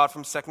Word of God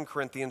from 2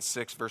 Corinthians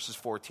 6, verses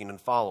 14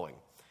 and following.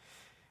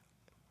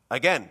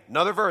 Again,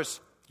 another verse.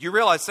 You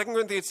realize 2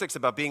 Corinthians 6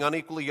 about being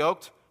unequally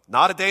yoked?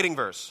 Not a dating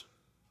verse.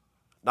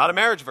 Not a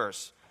marriage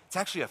verse. It's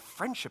actually a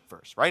friendship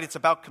verse, right? It's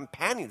about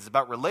companions, it's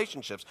about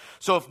relationships.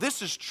 So if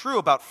this is true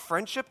about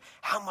friendship,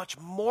 how much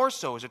more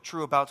so is it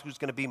true about who's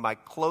going to be my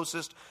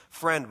closest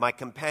friend, my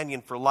companion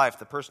for life,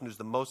 the person who's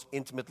the most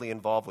intimately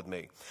involved with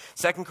me?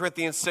 2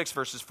 Corinthians 6,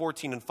 verses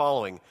 14 and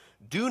following.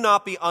 Do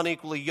not be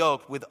unequally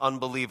yoked with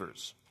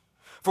unbelievers.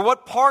 For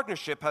what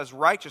partnership has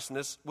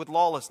righteousness with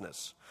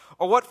lawlessness?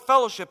 Or what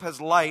fellowship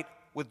has light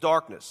with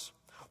darkness?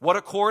 What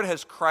accord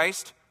has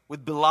Christ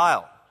with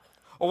Belial?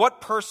 Or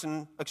what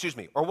portion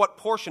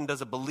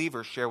does a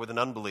believer share with an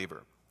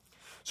unbeliever?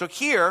 So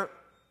here,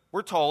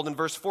 we're told in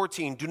verse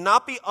 14, do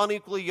not be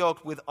unequally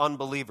yoked with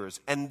unbelievers.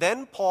 And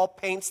then Paul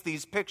paints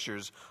these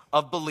pictures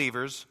of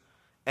believers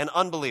and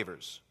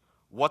unbelievers.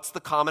 What's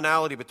the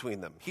commonality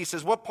between them? He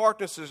says, what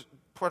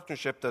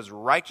partnership does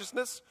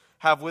righteousness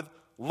have with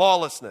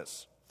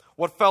lawlessness?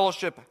 What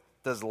fellowship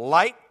does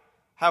light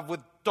have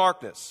with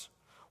darkness?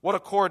 What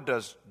accord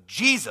does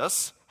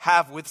Jesus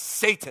have with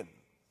Satan?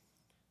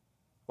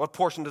 What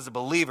portion does a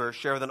believer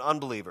share with an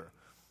unbeliever?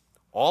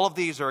 All of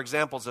these are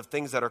examples of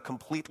things that are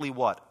completely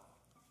what?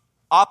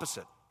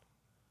 Opposite.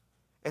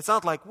 It's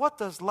not like, what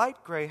does light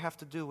gray have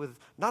to do with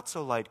not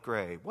so light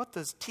gray? What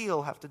does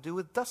teal have to do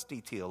with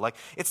dusty teal? Like,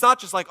 it's not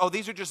just like,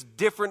 these are just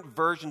different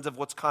versions of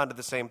what's kind of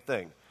the same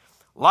thing.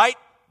 Light,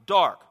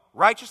 dark,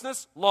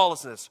 righteousness,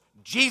 lawlessness,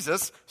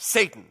 Jesus,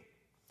 Satan.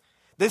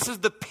 This is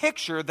the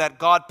picture that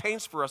God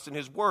paints for us in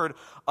His Word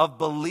of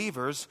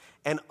believers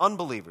and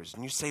unbelievers.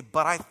 And you say,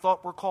 but I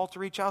thought we're called to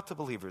reach out to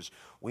believers.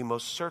 We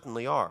most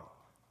certainly are.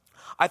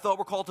 I thought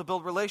we're called to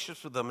build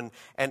relationships with them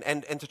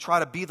and to try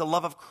to be the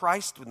love of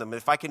Christ with them.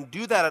 If I can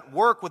do that at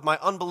work with my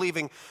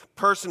unbelieving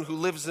person who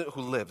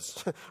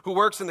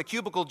works in the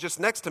cubicle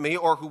just next to me,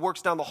 or who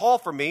works down the hall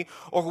from me,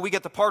 or who we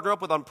get to partner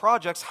up with on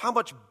projects, how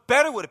much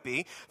better would it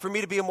be for me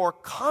to be a more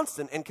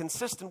constant and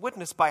consistent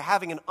witness by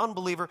having an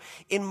unbeliever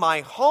in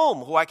my home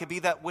who I could be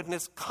that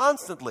witness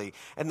constantly?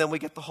 And then we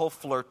get the whole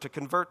flirt to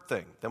convert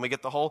thing. Then we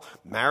get the whole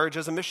marriage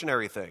as a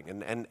missionary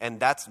thing. And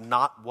that's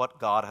not what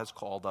God has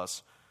called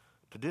us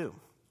to do.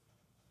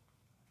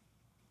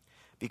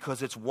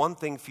 Because it's one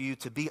thing for you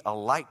to be a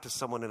light to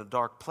someone in a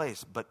dark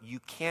place, but you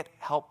can't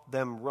help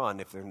them run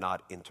if they're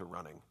not into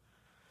running.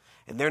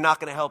 And they're not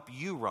going to help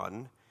you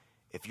run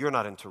if you're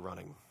not into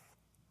running.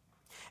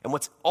 And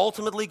what's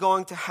ultimately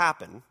going to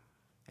happen,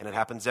 and it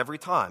happens every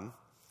time,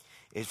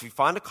 is if you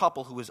find a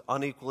couple who is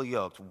unequally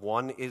yoked,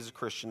 one is a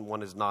Christian,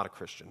 one is not a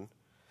Christian,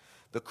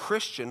 the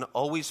Christian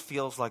always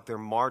feels like they're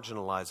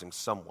marginalizing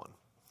someone.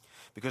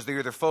 Because they're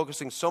either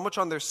focusing so much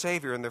on their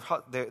Savior and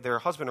their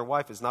husband or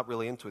wife is not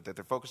really into it, that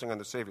they're focusing on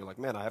their Savior, like,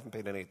 man, I haven't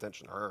paid any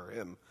attention to her or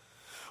him.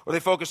 Or they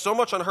focus so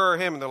much on her or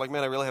him, and they're like,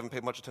 man, I really haven't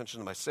paid much attention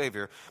to my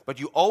Savior. But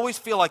you always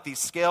feel like these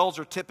scales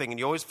are tipping, and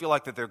you always feel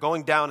like that they're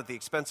going down at the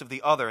expense of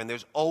the other, and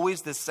there's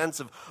always this sense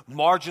of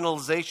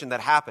marginalization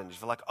that happens. You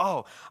feel like,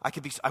 oh,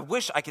 I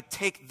wish I could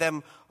take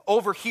them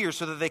over here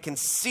so that they can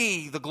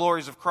see the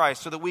glories of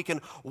Christ, so that we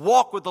can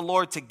walk with the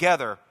Lord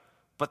together.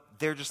 But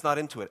they're just not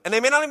into it. And they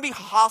may not even be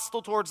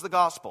hostile towards the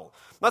gospel.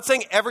 I'm not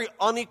saying every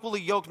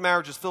unequally yoked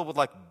marriage is filled with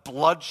like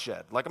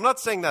bloodshed. Like, I'm not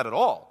saying that at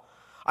all.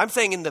 I'm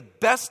saying in the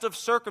best of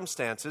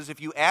circumstances,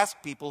 if you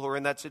ask people who are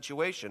in that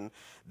situation,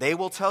 they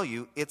will tell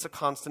you it's a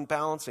constant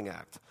balancing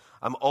act.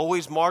 I'm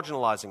always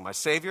marginalizing my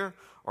Savior,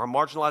 or I'm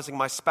marginalizing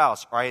my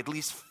spouse, or I at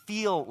least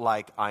feel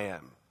like I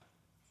am.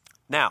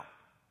 Now,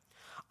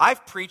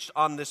 I've preached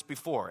on this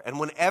before, and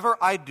whenever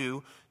I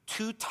do,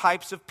 two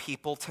types of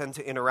people tend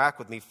to interact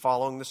with me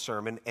following the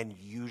sermon, and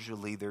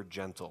usually they're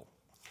gentle.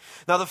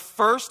 Now, the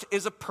first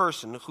is a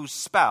person whose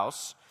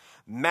spouse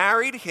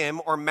married him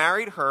or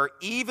married her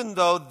even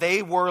though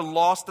they were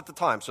lost at the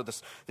time. So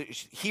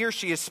he or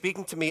she is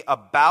speaking to me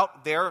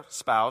about their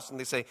spouse, and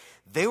they say,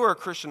 they were a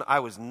Christian, I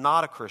was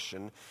not a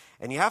Christian.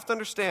 And you have to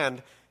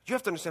understand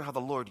how the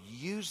Lord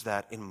used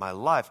that in my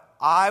life.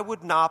 I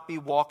would not be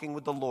walking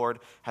with the Lord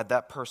had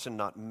that person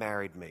not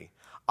married me.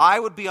 I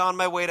would be on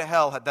my way to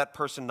hell had that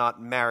person not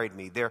married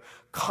me. Their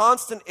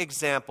constant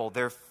example,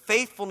 their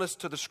faithfulness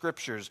to the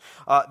Scriptures,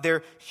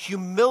 their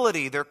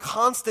humility, their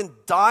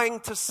constant dying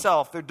to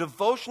self, their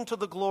devotion to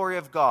the glory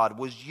of God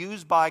was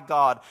used by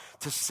God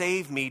to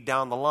save me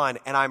down the line.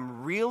 And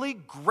I'm really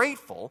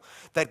grateful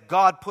that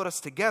God put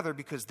us together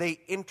because they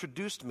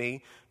introduced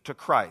me to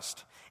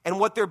Christ. And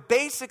what they're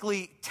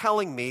basically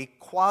telling me,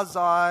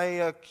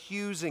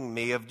 quasi-accusing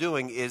me of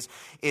doing is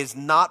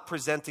not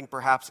presenting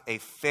perhaps a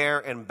fair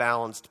and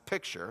balanced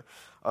picture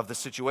of the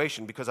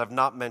situation because I've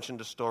not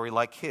mentioned a story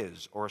like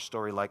his or a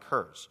story like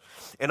hers.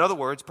 In other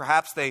words,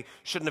 perhaps they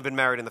shouldn't have been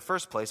married in the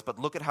first place, but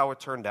look at how it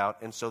turned out,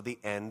 and so the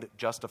end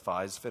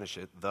justifies, finish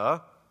it, the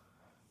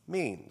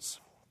means.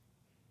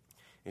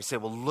 And you say,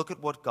 well, look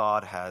at what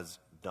God has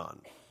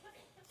done.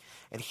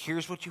 And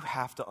here's what you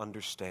have to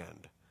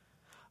understand.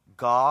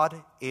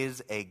 God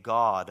is a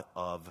God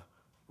of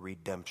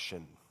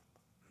redemption.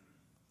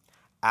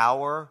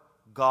 Our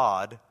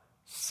God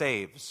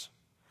saves.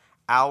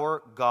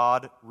 Our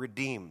God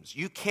redeems.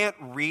 You can't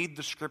read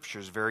the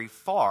Scriptures very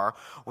far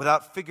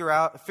without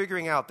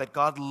figuring out that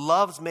God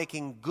loves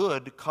making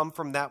good come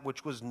from that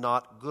which was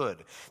not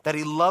good. That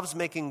He loves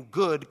making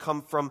good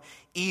come from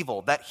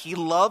evil. That He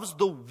loves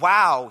the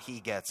wow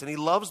He gets, and He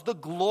loves the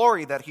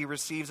glory that He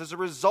receives as a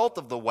result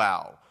of the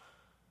wow.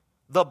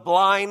 The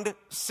blind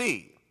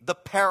see. The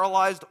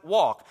paralyzed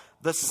walk.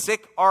 The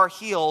sick are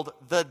healed.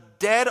 The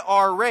dead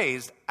are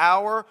raised.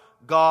 Our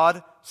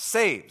God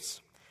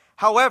saves.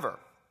 However,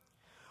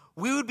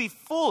 we would be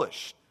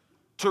foolish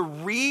to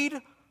read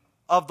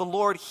of the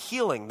Lord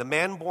healing the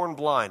man born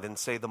blind and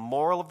say the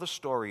moral of the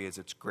story is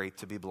it's great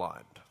to be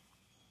blind.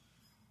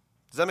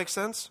 Does that make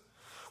sense?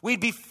 We'd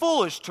be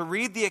foolish to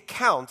read the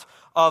account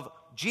of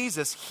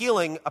Jesus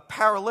healing a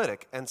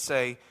paralytic and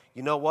say,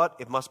 you know what?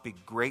 It must be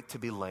great to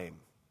be lame,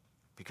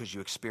 because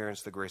you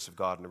experience the grace of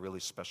God in a really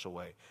special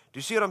way. Do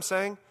you see what I'm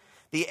saying?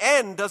 The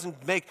end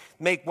doesn't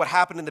make what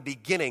happened in the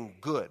beginning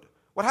good.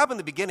 What happened in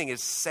the beginning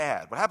is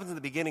sad. What happens in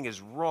the beginning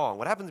is wrong.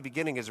 What happened in the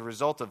beginning is a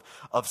result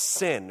of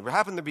sin. What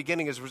happened in the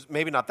beginning is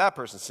maybe not that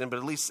person's sin, but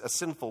at least a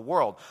sinful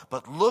world.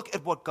 But look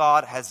at what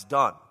God has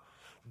done.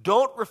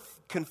 Don't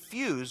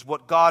confuse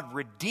what God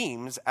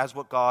redeems as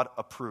what God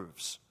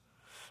approves.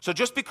 So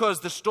just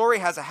because the story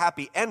has a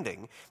happy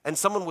ending and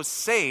someone was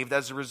saved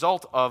as a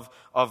result of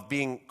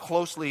being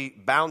closely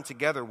bound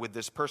together with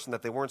this person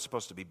that they weren't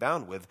supposed to be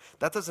bound with,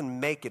 that doesn't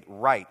make it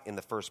right in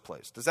the first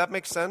place. Does that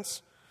make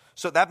sense?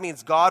 So that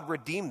means God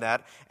redeemed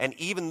that, and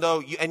even though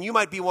you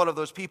might be one of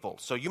those people.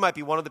 So you might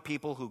be one of the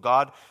people who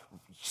God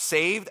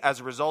saved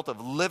as a result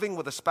of living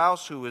with a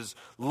spouse who is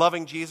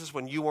loving Jesus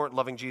when you weren't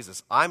loving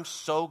Jesus. I'm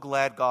so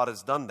glad God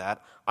has done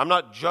that. I'm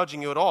not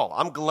judging you at all.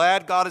 I'm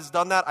glad God has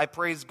done that. I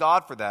praise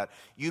God for that.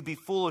 You'd be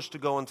foolish to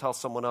go and tell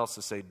someone else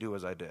to say, do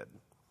as I did.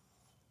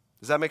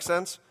 Does that make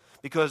sense?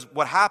 Because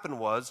what happened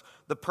was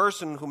the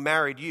person who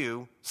married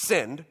you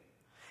sinned,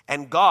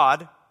 and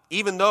God,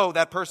 even though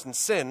that person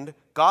sinned,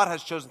 God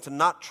has chosen to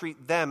not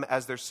treat them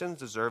as their sins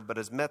deserve, but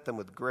has met them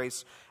with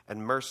grace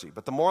and mercy.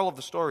 But the moral of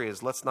the story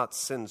is, let's not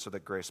sin so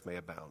that grace may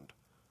abound.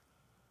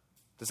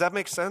 Does that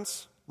make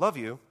sense? Love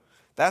you.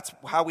 That's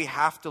how we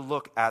have to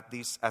look at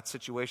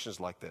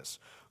situations like this.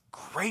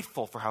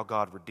 Grateful for how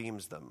God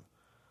redeems them,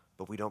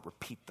 but we don't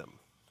repeat them.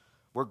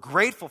 We're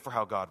grateful for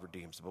how God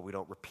redeems them, but we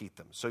don't repeat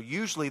them. So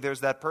usually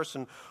there's that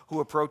person who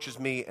approaches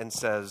me and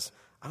says,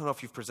 I don't know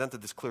if you've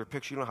presented this clear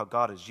picture. You know how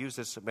God has used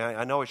this.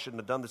 I know I shouldn't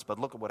have done this, but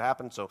look at what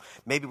happened. So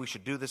maybe we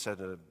should do this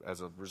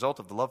as a result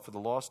of the love for the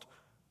lost.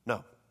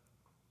 No.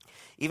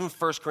 Even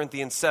 1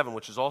 Corinthians 7,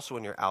 which is also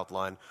in your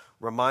outline,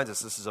 reminds us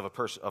this is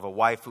of a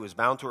wife who is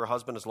bound to her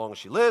husband as long as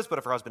she lives, but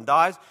if her husband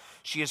dies,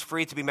 she is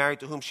free to be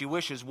married to whom she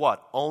wishes.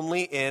 What?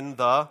 Only in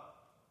the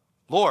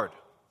Lord.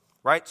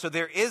 Right? So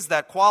there is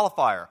that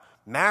qualifier.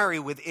 Marry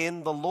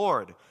within the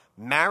Lord.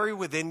 Marry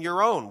within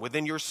your own,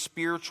 within your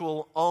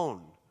spiritual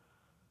own.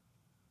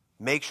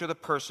 Make sure the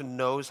person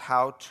knows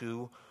how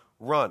to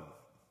run.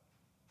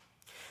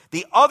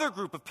 The other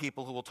group of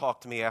people who will talk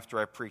to me after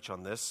I preach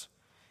on this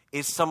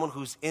is someone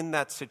who's in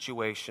that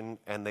situation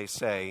and they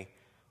say,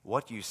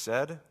 what you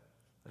said,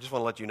 I just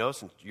want to let you know,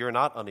 since you're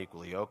not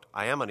unequally yoked,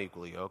 I am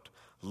unequally yoked.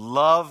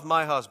 Love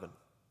my husband.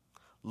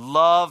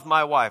 Love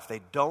my wife.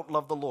 They don't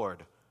love the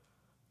Lord,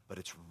 but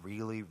it's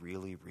really,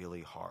 really,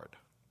 really hard.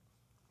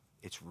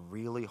 It's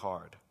really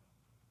hard.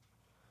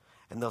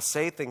 And they'll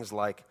say things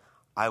like,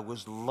 I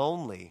was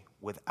lonely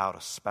without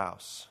a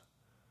spouse,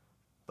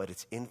 but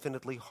it's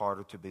infinitely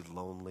harder to be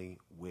lonely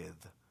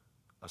with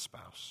a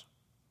spouse.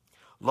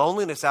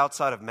 Loneliness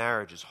outside of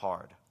marriage is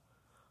hard.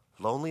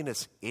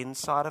 Loneliness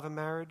inside of a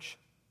marriage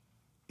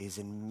is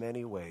in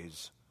many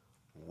ways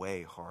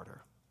way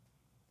harder.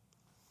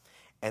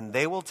 And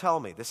they will tell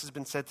me, this has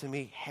been said to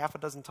me half a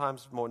dozen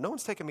times more. No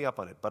one's taken me up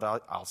on it, but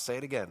I'll say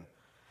it again.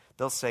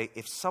 They'll say,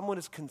 if someone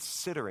is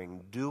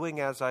considering doing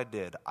as I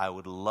did, I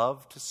would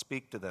love to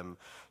speak to them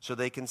so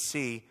they can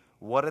see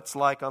what it's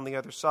like on the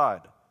other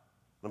side.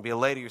 There'll be a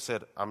lady who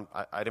said,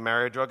 I didn't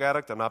marry a drug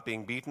addict, I'm not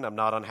being beaten, I'm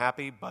not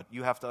unhappy, but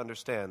you have to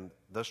understand,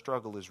 the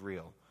struggle is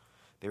real.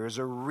 There is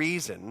a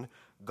reason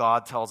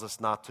God tells us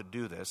not to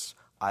do this.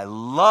 I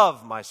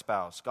love my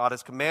spouse. God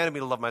has commanded me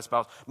to love my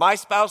spouse. My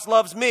spouse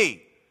loves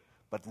me.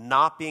 But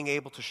not being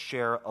able to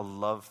share a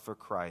love for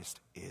Christ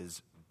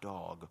is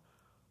dog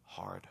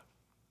hard.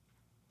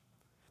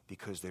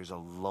 Because there's a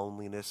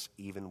loneliness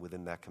even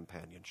within that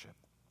companionship.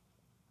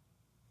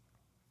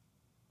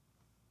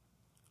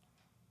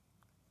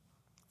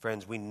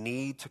 Friends, we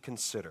need to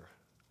consider,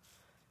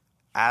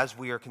 as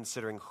we are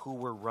considering who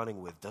we're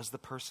running with, does the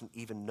person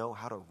even know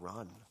how to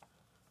run?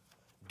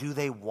 Do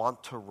they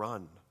want to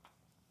run?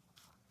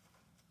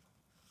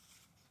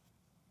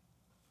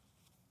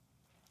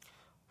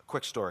 A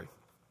quick story.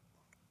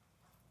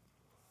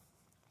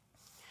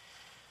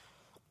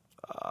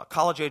 A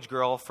college-age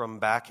girl from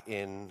back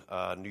in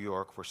New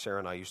York, where Sarah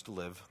and I used to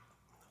live,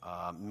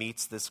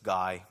 meets this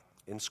guy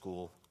in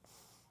school.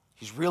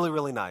 He's really,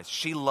 really nice.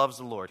 She loves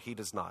the Lord. He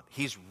does not.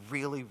 He's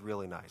really,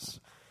 really nice.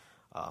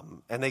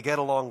 And they get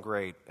along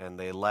great, and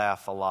they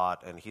laugh a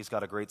lot, and he's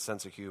got a great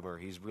sense of humor.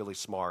 He's really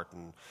smart,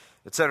 and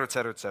et cetera, et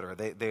cetera, et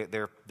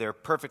cetera. They're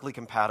perfectly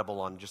compatible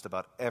on just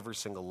about every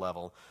single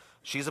level.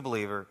 She's a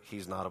believer.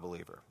 He's not a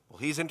believer. Well,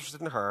 he's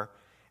interested in her,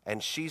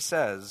 and she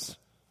says,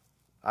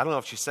 I don't know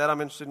if she said,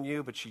 I'm interested in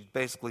you, but she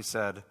basically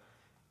said,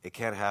 it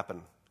can't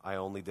happen. I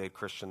only date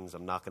Christians.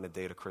 I'm not going to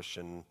date a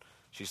Christian.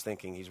 She's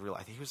thinking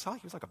I think he was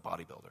like a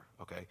bodybuilder,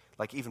 okay?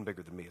 Like even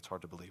bigger than me. It's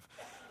hard to believe.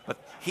 But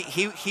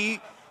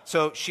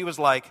so she was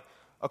like,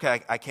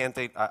 okay, I can't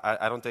date,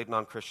 I don't date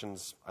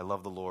non-Christians. I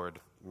love the Lord.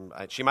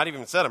 She might have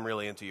even said, I'm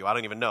really into you. I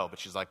don't even know. But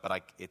she's like,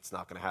 but it's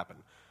not going to happen.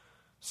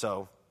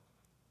 So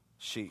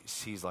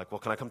he's like, well,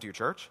 can I come to your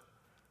church?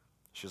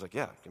 She's like,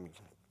 yeah,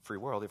 free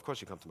world. Of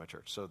course you come to my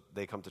church. So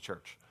they come to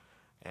church.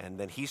 And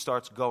then he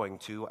starts going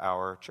to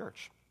our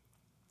church.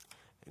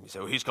 And you say,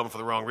 well, he's coming for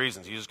the wrong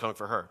reasons. He's just coming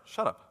for her.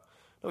 Shut up.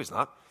 No, he's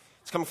not.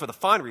 He's coming for the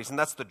fine reason.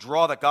 That's the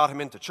draw that got him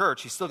into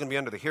church. He's still going to be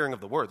under the hearing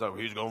of the word. Oh,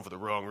 he's going for the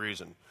wrong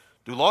reason.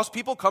 Do lost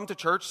people come to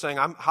church saying,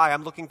 hi,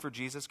 I'm looking for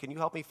Jesus. Can you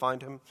help me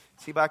find him?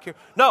 Is he back here?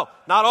 No,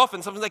 not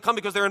often. Sometimes they come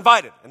because they're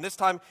invited. And this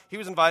time, he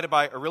was invited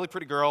by a really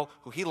pretty girl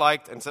who he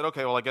liked and said,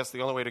 okay, well, I guess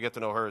the only way to get to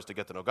know her is to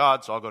get to know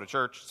God, so I'll go to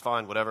church. It's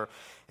fine, whatever.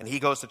 And he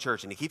goes to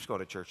church, and he keeps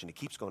going to church, and he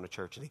keeps going to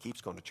church, and he keeps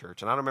going to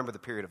church. And I don't remember the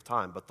period of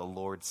time, but the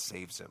Lord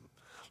saves him.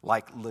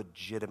 Like,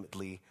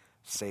 legitimately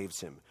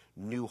saves him.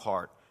 New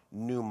heart.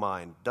 New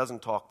mind,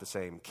 doesn't talk the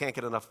same, can't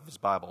get enough of his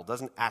Bible,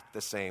 doesn't act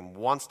the same,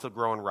 wants to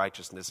grow in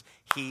righteousness.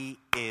 He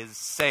is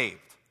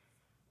saved.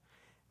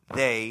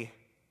 They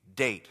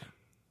date.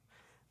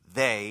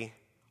 They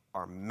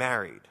are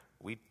married.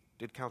 We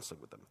did counseling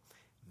with them.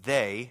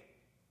 They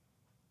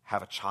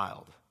have a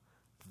child.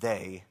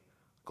 They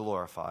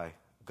glorify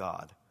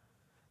God.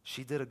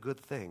 She did a good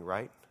thing,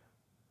 right?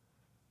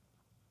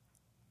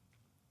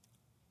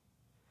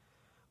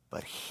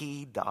 But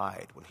he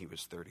died when he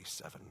was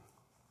 37.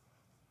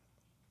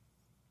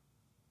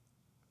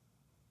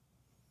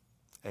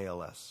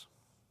 ALS.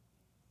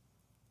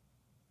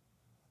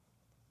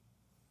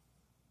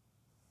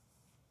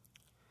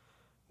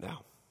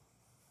 Now,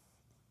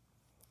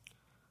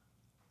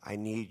 I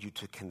need you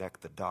to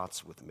connect the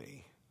dots with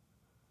me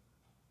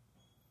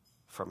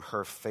from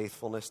her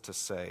faithfulness to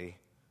say,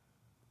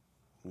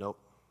 nope,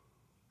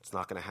 it's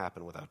not going to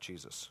happen without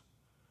Jesus,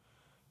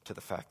 to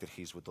the fact that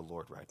he's with the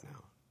Lord right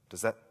now.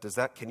 Does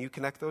that, can you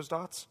connect those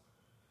dots?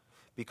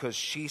 Because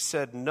she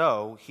said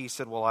no, he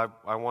said, well,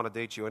 I want to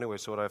date you anyway,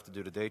 so what do I have to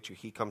do to date you?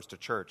 He comes to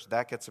church.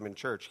 That gets him in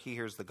church. He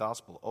hears the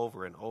gospel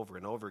over and over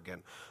and over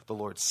again. The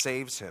Lord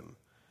saves him.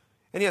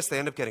 And yes, they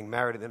end up getting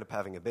married and end up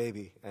having a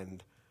baby,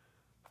 and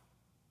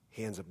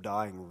he ends up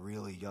dying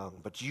really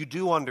young. But you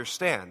do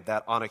understand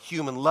that on a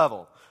human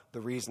level, the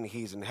reason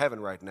he's in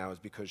heaven right now is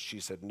because she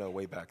said no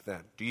way back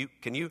then.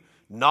 Can you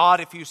nod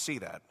if you see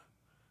that?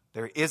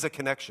 There is a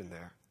connection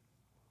there.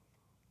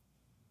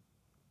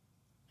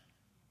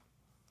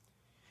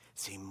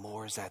 See,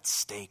 more is at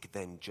stake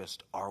than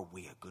just, are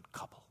we a good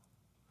couple?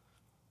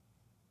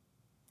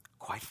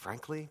 Quite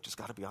frankly, just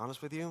got to be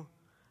honest with you,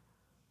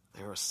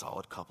 they were a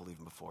solid couple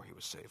even before he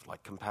was saved.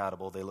 Like,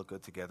 compatible, they look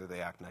good together,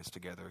 they act nice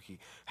together.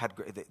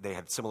 They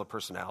had similar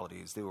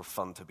personalities, they were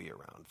fun to be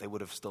around. They would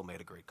have still made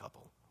a great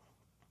couple.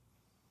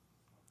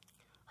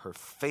 Her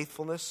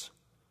faithfulness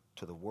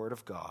to the Word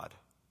of God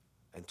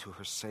and to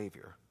her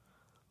Savior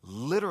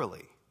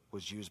literally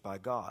was used by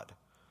God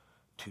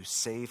to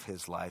save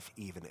his life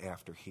even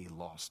after he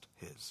lost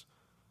his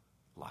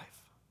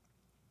life.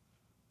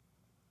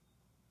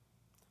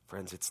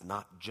 Friends, it's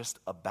not just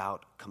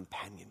about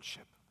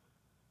companionship.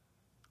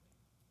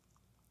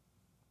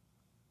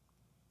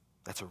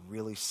 That's a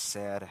really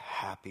sad,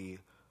 happy,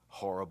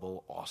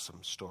 horrible, awesome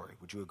story.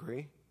 Would you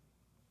agree?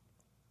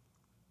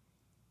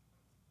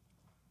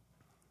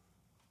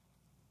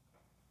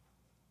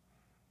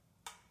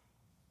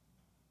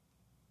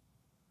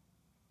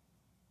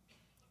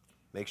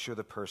 Make sure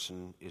the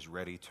person is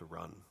ready to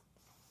run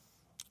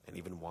and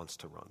even wants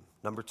to run.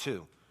 Number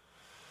 2,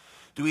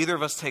 do either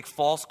of us take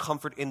false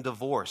comfort in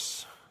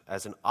divorce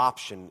as an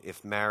option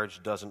if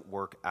marriage doesn't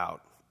work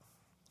out?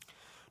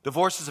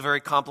 Divorce is a very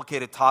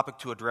complicated topic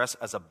to address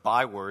as a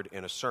byword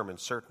in a sermon,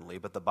 certainly,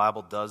 but the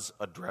Bible does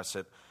address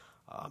it,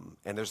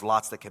 and there's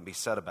lots that can be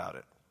said about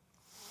it.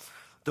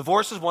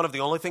 Divorce is one of the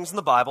only things in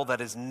the Bible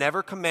that is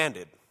never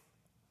commanded,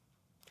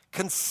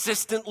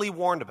 consistently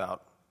warned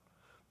about,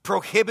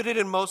 prohibited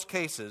in most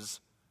cases,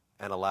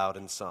 and allowed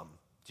in some.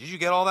 Did you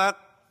get all that?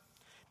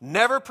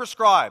 Never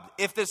prescribed.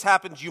 If this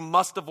happens, you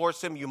must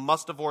divorce him, you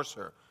must divorce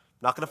her.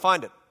 Not going to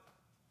find it.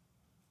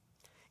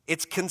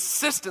 It's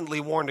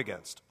consistently warned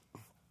against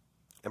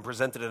and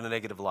presented in a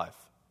negative life.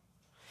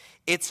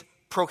 It's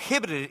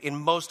prohibited in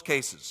most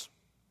cases,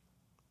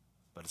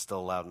 but it's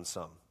still allowed in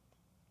some.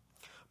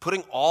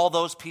 Putting all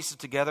those pieces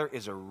together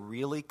is a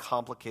really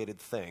complicated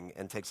thing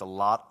and takes a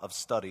lot of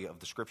study of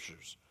the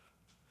Scriptures.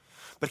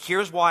 But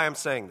here's why I'm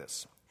saying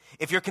this.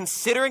 If you're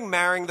considering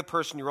marrying the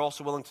person you're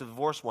also willing to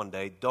divorce one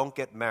day, don't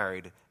get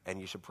married,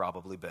 and you should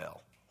probably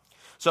bail.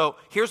 So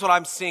here's what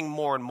I'm seeing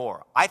more and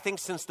more. I think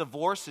since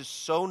divorce is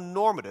so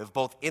normative,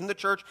 both in the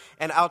church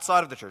and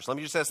outside of the church, let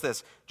me just ask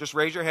this. Just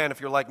raise your hand if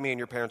you're like me and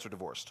your parents are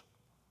divorced.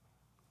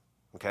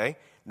 Okay?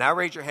 Now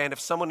raise your hand if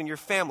someone in your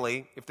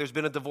family, if there's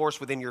been a divorce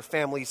within your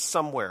family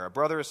somewhere, a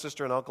brother, a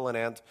sister, an uncle, an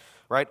aunt,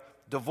 right?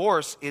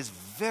 Divorce is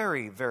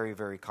very, very,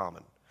 very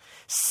common.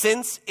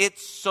 Since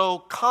it's so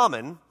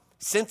common,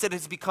 since it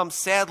has become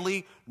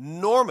sadly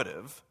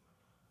normative,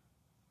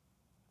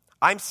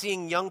 I'm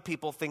seeing young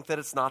people think that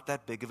it's not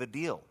that big of a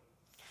deal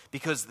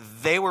because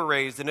they were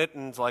raised in it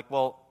and it's like,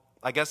 well,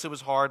 I guess it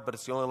was hard, but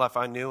it's the only life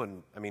I knew,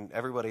 and I mean,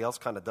 everybody else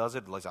kind of does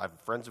it. Like, I have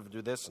friends who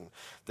do this, and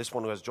this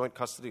one who has joint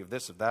custody of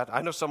this, of that.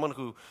 I know someone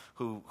who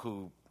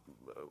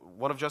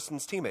one of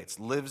Justin's teammates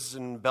lives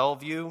in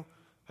Bellevue,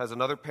 has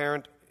another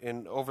parent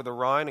in over the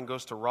Rhine and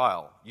goes to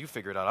Ryle. You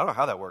figure it out. I don't know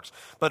how that works.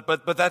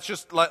 But that's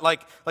just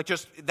like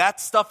just that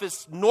stuff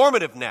is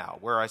normative now,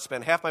 where I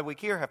spend half my week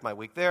here, half my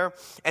week there.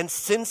 And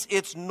since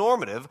it's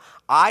normative,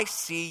 I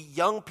see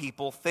young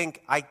people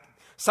think,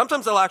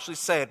 sometimes they'll actually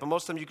say it, but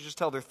most of them you can just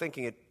tell they're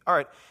thinking it, all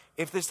right,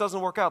 if this doesn't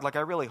work out, like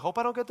I really hope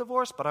I don't get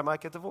divorced, but I might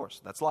get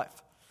divorced. That's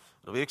life.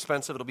 It'll be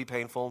expensive, it'll be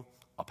painful.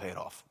 I'll pay it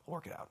off. I'll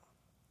work it out.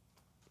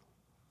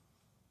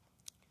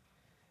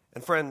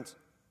 And friends,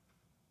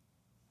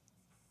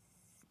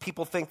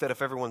 people think that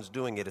if everyone's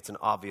doing it, it's an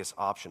obvious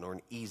option or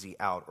an easy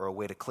out or a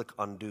way to click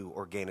undo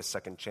or gain a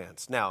second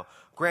chance. Now,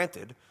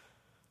 granted,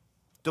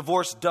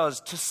 divorce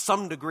does to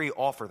some degree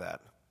offer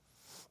that.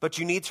 But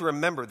you need to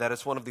remember that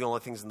it's one of the only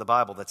things in the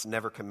Bible that's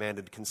never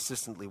commanded,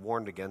 consistently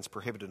warned against,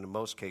 prohibited in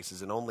most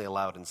cases, and only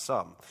allowed in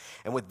some.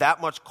 And with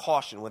that much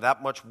caution, with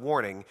that much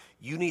warning,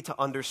 you need to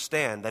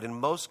understand that in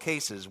most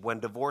cases, when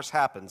divorce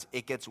happens,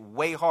 it gets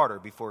way harder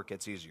before it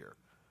gets easier.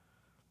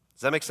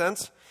 Does that make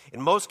sense?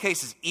 In most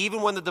cases,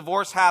 even when the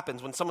divorce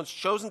happens, when someone's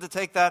chosen to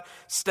take that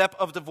step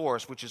of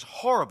divorce, which is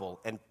horrible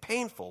and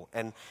painful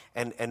and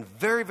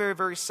very, very,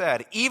 very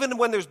sad, even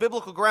when there's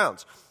biblical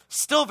grounds,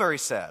 still very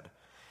sad,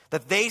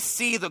 that they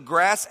see the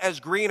grass as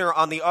greener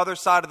on the other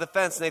side of the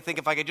fence, and they think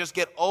if I could just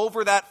get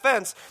over that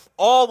fence,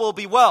 all will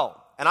be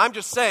well. And I'm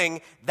just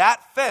saying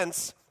that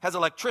fence has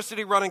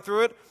electricity running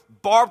through it,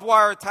 barbed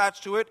wire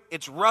attached to it,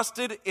 it's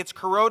rusted, it's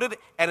corroded,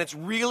 and it's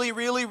really,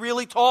 really,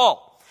 really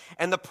tall.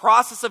 And the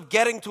process of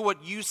getting to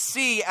what you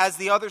see as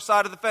the other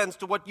side of the fence,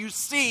 to what you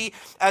see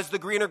as the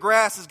greener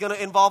grass, is going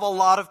to involve a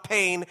lot of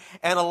pain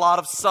and a lot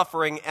of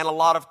suffering and a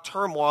lot of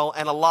turmoil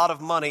and a lot of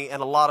money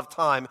and a lot of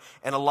time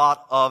and a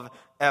lot of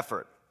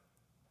effort.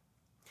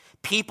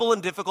 People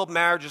in difficult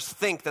marriages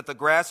think that the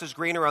grass is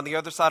greener on the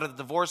other side of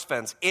the divorce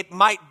fence. It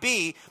might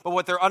be, but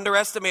what they're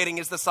underestimating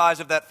is the size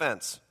of that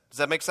fence. Does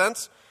that make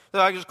sense? No,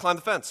 I can just climb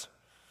the fence.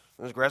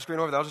 There's grass green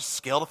over there. I'll just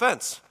scale the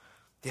fence.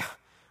 Yeah.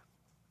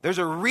 There's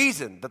a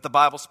reason that the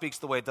Bible speaks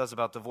the way it does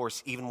about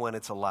divorce, even when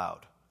it's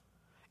allowed.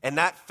 And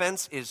that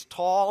fence is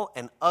tall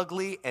and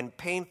ugly and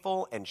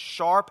painful and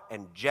sharp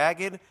and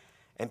jagged,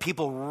 and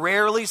people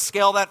rarely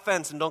scale that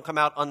fence and don't come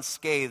out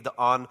unscathed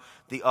on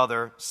the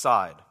other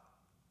side.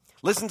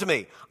 Listen to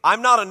me.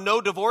 I'm not a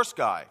no divorce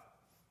guy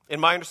in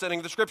my understanding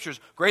of the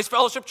Scriptures. Grace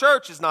Fellowship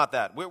Church is not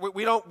that.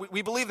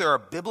 We believe there are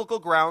biblical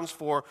grounds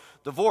for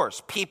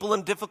divorce. People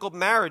in difficult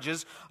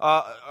marriages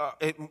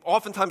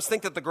oftentimes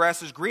think that the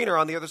grass is greener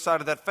on the other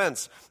side of that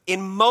fence.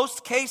 In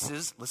most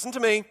cases, listen to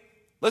me,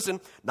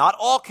 not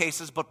all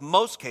cases, but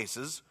most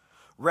cases,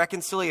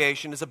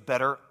 reconciliation is a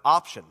better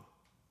option.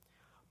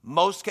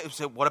 Most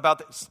cases, what about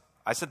this?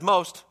 I said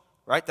most,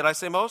 right? Did I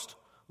say most?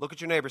 Look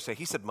at your neighbor, say,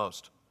 he said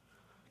most.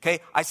 Okay,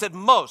 I said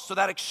most. So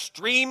that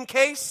extreme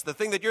case, the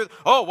thing that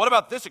what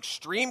about this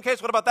extreme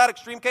case? What about that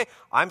extreme case?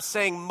 I'm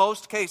saying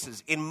most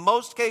cases. In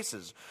most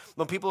cases,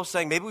 when people are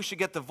saying maybe we should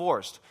get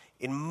divorced,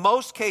 in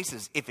most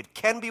cases, if it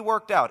can be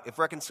worked out, if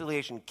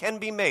reconciliation can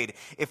be made,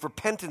 if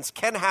repentance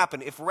can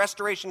happen, if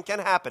restoration can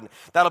happen,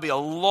 that'll be a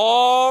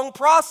long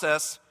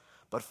process,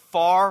 but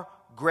far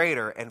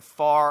greater and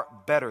far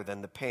better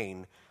than the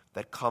pain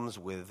that comes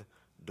with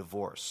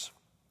divorce.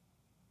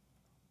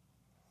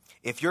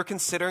 If you're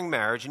considering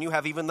marriage and you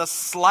have even the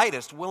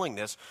slightest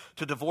willingness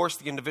to divorce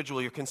the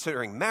individual you're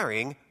considering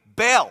marrying,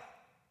 bail.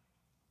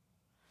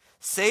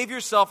 Save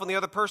yourself and the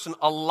other person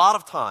a lot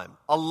of time,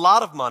 a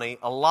lot of money,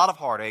 a lot of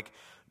heartache.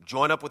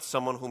 Join up with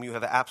someone whom you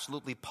have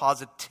absolutely,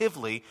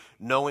 positively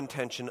no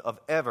intention of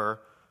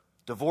ever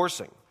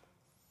divorcing.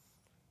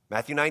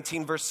 Matthew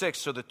 19, verse 6,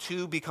 so the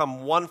two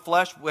become one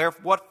flesh.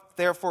 What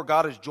therefore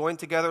God has joined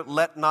together,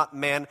 let not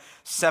man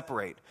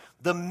separate.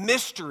 The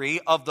mystery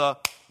of the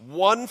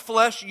one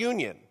flesh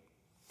union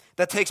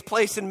that takes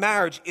place in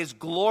marriage is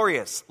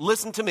glorious.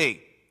 Listen to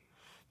me.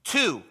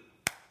 Two,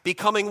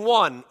 becoming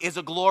one is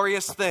a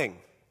glorious thing.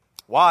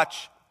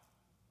 Watch.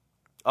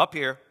 Up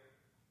here.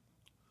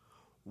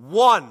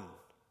 One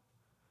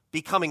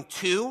becoming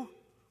two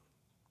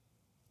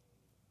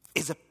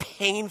is a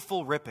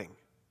painful ripping.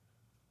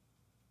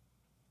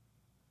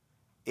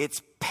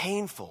 It's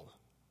painful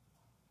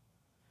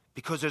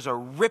because there's a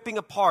ripping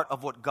apart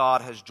of what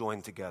God has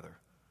joined together.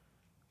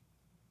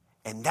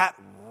 And that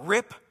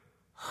rip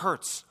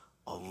hurts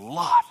a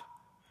lot.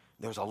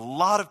 There's a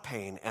lot of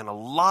pain and a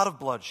lot of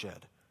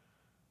bloodshed.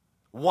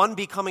 One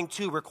becoming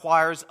two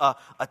requires a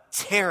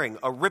tearing,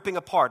 a ripping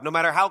apart. No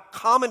matter how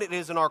common it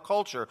is in our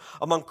culture,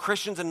 among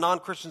Christians and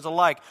non-Christians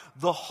alike,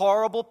 the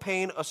horrible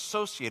pain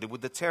associated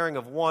with the tearing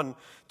of one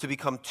to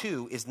become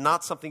two is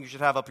not something you should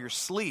have up your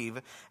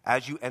sleeve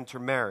as you enter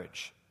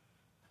marriage.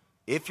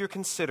 If you're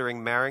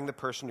considering marrying the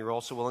person you're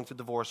also willing to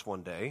divorce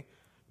one day,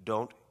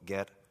 don't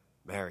get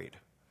married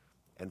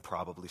and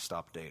probably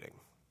stop dating.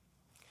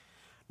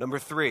 Number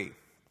 3,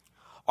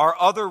 are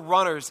other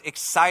runners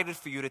excited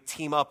for you to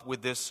team up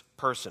with this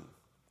person?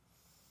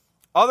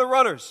 Other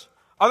runners,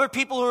 other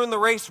people who are in the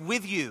race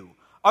with you,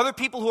 other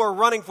people who are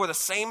running for the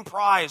same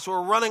prize, who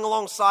are running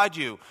alongside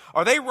you,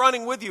 are they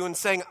running with you and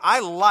saying, I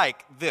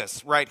like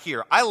this right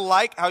here. I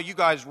like how you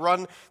guys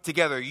run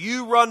together.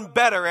 You run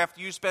better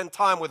after you spend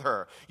time with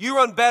her. You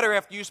run better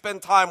after you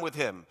spend time with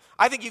him.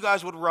 I think you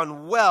guys would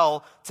run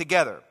well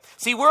together.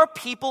 See, we're a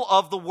people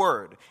of the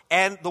Word,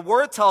 and the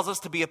Word tells us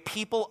to be a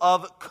people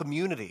of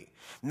community.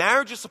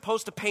 Marriage is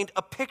supposed to paint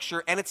a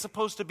picture, and it's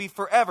supposed to be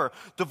forever.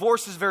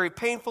 Divorce is very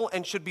painful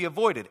and should be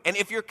avoided. And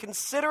if you're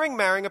considering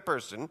marrying a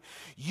person,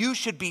 you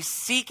should be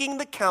seeking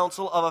the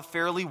counsel of a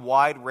fairly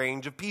wide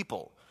range of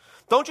people.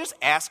 Don't just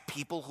ask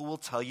people who will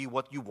tell you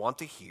what you want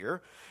to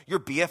hear. Your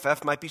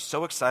BFF might be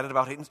so excited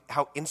about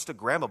how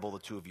Instagrammable the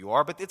two of you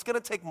are, but it's going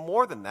to take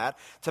more than that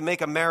to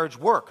make a marriage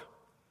work.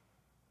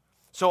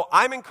 So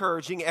I'm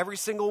encouraging every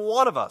single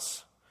one of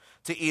us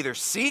to either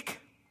seek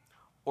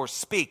or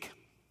speak.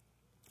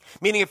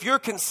 Meaning, if you're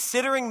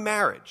considering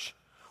marriage,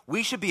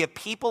 we should be a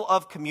people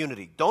of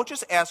community. Don't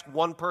just ask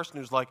one person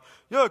who's like,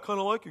 yeah, I kind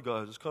of like you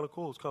guys. It's kind of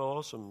cool. It's kind of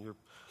awesome. You're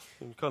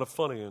kind of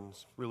funny, and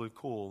it's really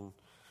cool. And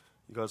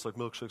you guys like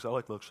milkshakes. I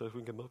like milkshakes.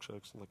 We can get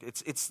milkshakes. And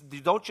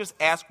you don't just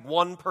ask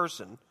one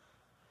person.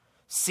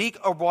 Seek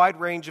a wide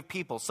range of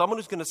people. Someone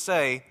who's going to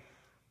say,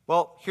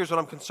 well, here's what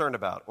I'm concerned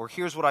about, or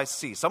here's what I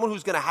see. Someone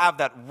who's going to have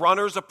that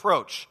runner's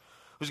approach,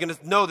 who's going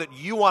to know that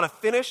you want to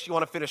finish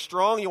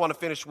strong, you want to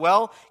finish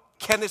well.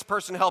 Can this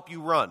person help you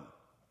run?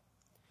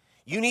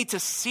 You need to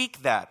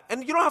seek that.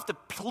 And you don't have to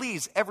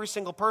please every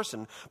single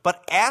person,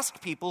 but ask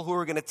people who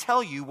are going to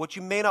tell you what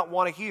you may not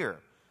want to hear.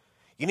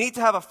 You need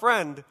to have a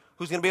friend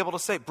who's going to be able to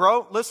say,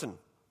 bro, listen,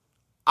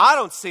 I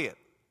don't see it.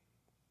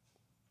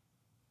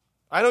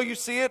 I know you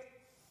see it.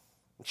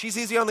 She's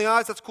easy on the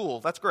eyes. That's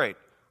cool. That's great.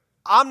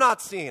 I'm not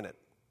seeing it.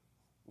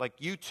 Like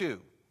you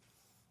two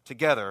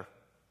together,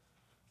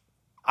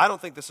 I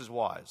don't think this is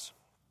wise.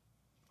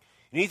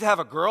 You need to have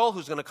a girl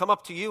who's going to come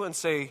up to you and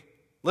say,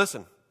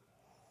 listen,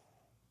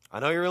 I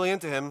know you're really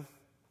into him.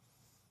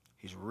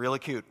 He's really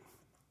cute.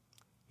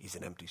 He's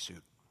an empty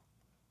suit.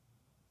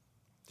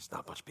 There's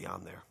not much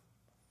beyond there.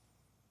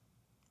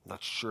 I'm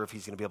not sure if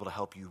he's going to be able to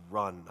help you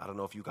run. I don't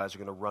know if you guys are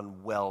going to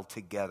run well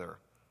together.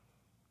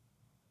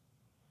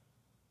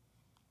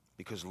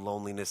 Because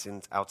loneliness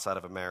outside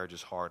of a marriage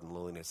is hard, and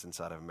loneliness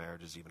inside of a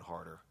marriage is even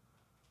harder.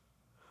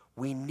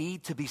 We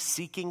need to be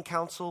seeking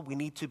counsel. We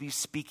need to be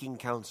speaking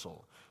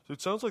counsel.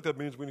 It sounds like that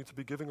means we need to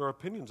be giving our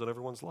opinions on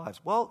everyone's lives.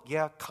 Well,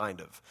 yeah,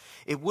 kind of.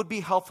 It would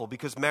be helpful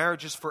because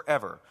marriage is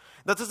forever.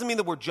 That doesn't mean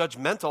that we're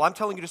judgmental. I'm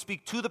telling you to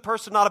speak to the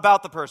person, not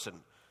about the person.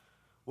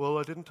 Well,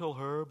 I didn't tell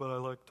her, but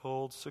I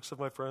told 6 of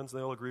my friends, and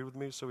they all agreed with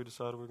me, so we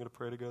decided we were going to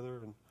pray together.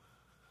 And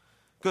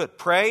good.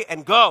 Pray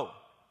and go.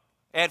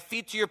 Add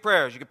feet to your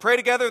prayers. You can pray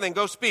together, then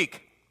go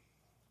speak.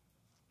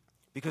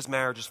 Because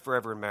marriage is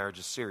forever and marriage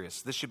is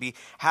serious. This should be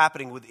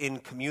happening within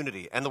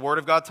community. And the Word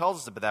of God tells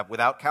us about that.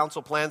 Without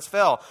counsel, plans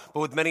fail, but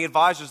with many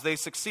advisors, they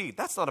succeed.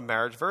 That's not a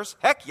marriage verse.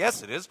 Heck,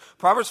 yes, it is.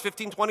 Proverbs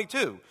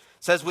 15:22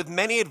 says, with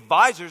many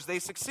advisors, they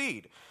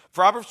succeed.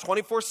 Proverbs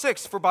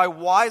 24:6, for by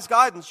wise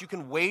guidance you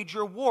can wage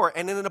your war,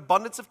 and in an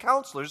abundance of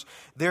counselors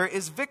there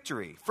is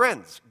victory.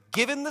 Friends,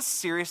 given the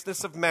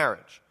seriousness of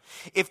marriage,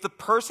 if the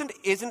person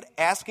isn't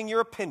asking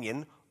your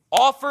opinion,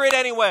 offer it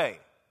anyway.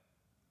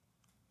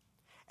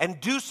 And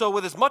do so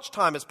with as much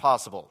time as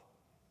possible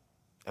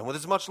and with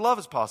as much love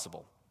as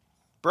possible.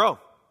 Bro,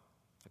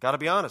 I got to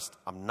be honest,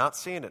 I'm not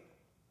seeing it.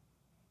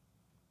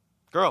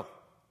 Girl,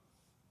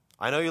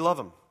 I know you love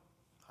him.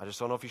 I just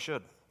don't know if you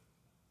should.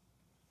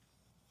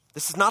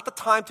 This is not the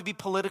time to be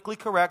politically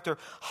correct or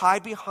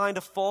hide behind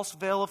a false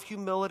veil of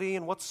humility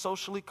and what's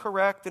socially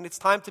correct, and it's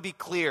time to be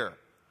clear.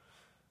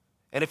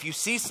 And if you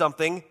see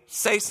something,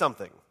 say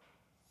something.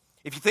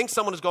 If you think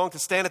someone is going to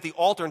stand at the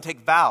altar and take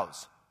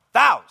vows,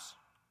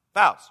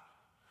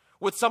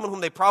 with someone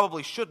whom they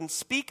probably shouldn't,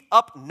 speak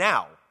up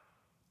now,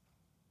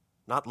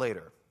 not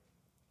later.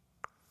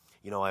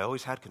 You know, I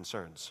always had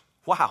concerns.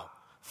 Wow,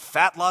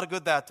 fat lot of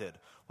good that did.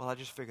 Well, I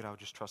just figured I would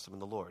just trust him in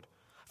the Lord.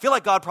 I feel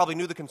like God probably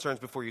knew the concerns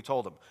before you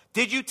told him.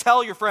 Did you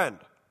tell your friend?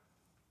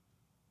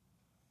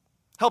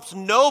 Helps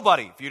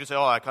nobody for you to say,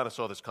 oh, I kind of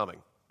saw this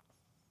coming.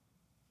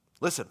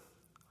 Listen,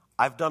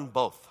 I've done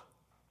both.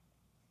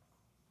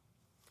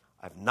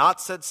 I've not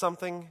said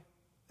something,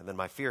 and then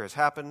my fear has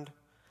happened.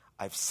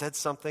 I've said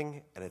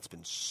something, and it's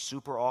been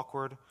super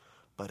awkward,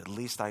 but at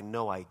least I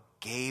know I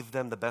gave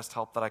them the best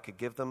help that I could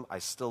give them. I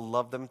still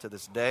love them to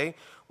this day,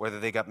 whether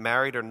they got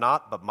married or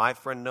not, but my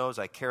friend knows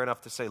I care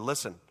enough to say,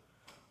 listen,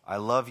 I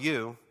love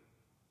you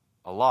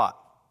a lot,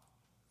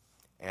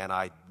 and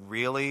I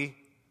really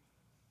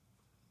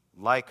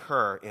like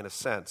her in a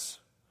sense.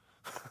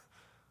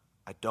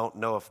 I don't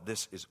know if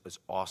this is as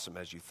awesome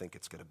as you think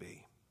it's going to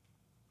be.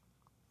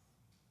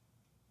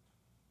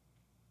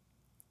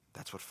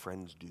 That's what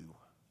friends do.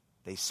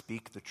 They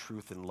speak the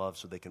truth in love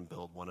so they can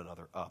build one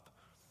another up.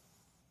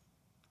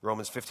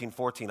 Romans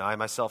 15:14, I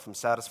myself am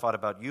satisfied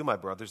about you, my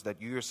brothers,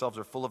 that you yourselves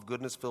are full of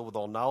goodness, filled with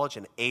all knowledge,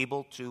 and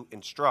able to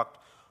instruct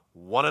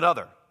one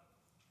another.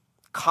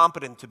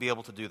 Competent to be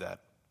able to do that.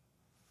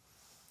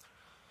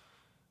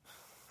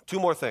 2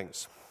 more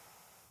things.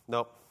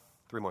 Nope,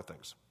 3 more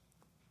things.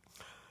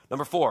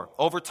 Number 4,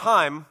 over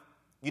time,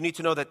 you need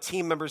to know that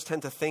team members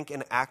tend to think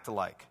and act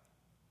alike.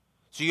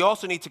 So you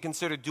also need to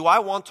consider, do I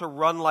want to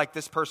run like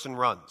this person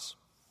runs?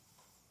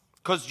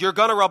 Because you're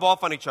going to rub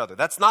off on each other.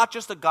 That's not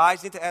just the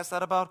guys need to ask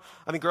that about.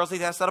 I mean, girls need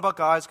to ask that about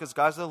guys because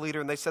guys are the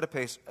leader and they set a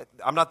pace.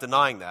 I'm not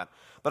denying that.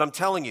 But I'm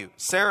telling you,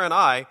 Sarah and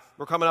I,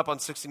 we're coming up on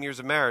 16 years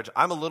of marriage.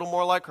 I'm a little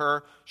more like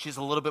her. She's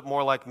a little bit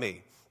more like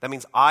me. That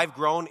means I've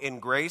grown in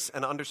grace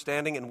and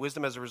understanding and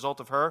wisdom as a result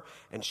of her,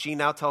 and she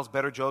now tells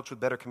better jokes with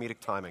better comedic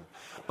timing.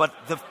 But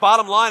the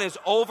bottom line is,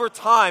 over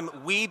time,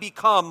 we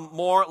become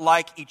more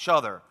like each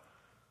other.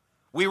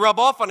 We rub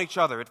off on each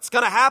other. It's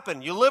going to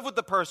happen. You live with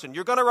the person.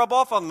 You're going to rub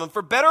off on them.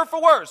 For better or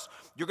for worse,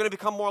 you're going to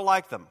become more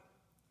like them.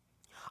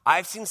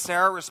 I've seen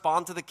Sarah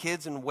respond to the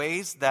kids in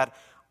ways that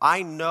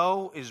I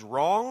know is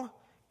wrong,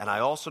 and I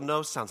also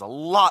know sounds a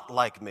lot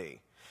like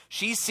me.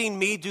 She's seen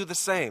me do the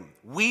same.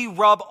 We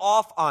rub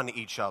off on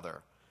each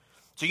other.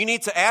 So you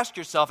need to ask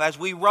yourself, as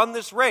we run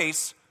this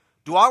race,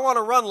 do I want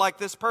to run like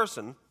this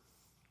person?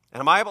 And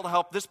am I able to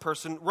help this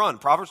person run?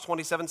 Proverbs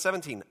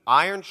 27:17.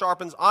 Iron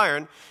sharpens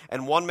iron,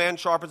 and one man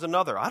sharpens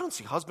another. I don't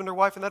see husband or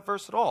wife in that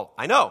verse at all.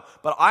 I know,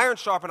 but iron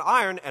sharpens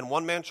iron, and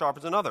one man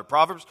sharpens another.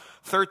 Proverbs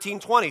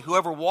 13:20.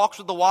 Whoever walks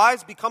with the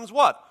wise becomes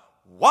what?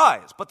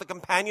 Wise. But the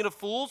companion of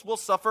fools will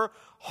suffer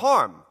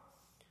harm.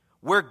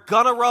 We're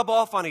going to rub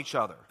off on each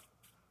other.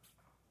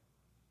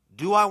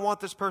 Do I want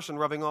this person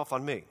rubbing off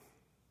on me?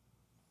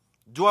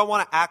 Do I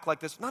want to act like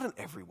this? Not in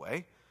every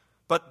way,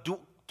 but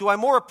do I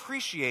more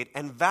appreciate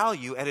and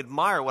value and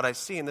admire what I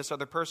see in this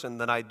other person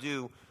than I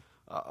do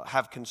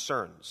have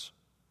concerns?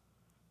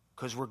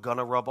 Because we're going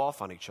to rub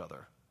off on each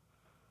other.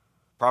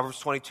 Proverbs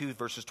 22,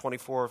 verses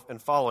 24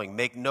 and following.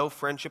 Make no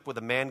friendship with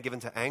a man given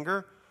to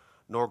anger,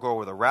 nor go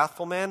with a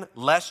wrathful man,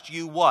 lest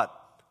you what?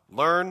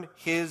 Learn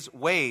his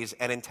ways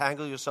and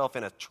entangle yourself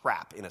in a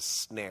trap, in a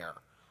snare.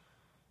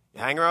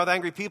 You hang around with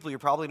angry people, you're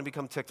probably going to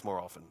become ticked more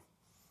often.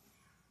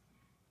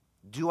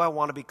 Do I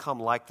want to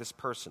become like this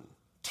person?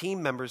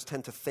 Team members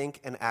tend to think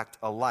and act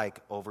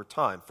alike over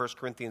time. 1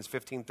 Corinthians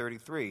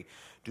 15:33,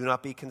 do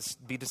not be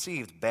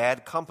deceived.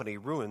 Bad company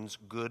ruins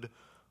good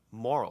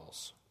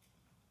morals.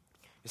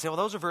 You say, well,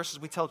 those are verses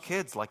we tell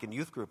kids, like in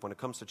youth group, when it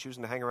comes to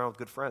choosing to hang around with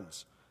good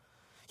friends.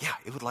 Yeah,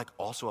 it would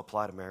also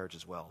apply to marriage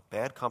as well.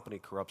 Bad company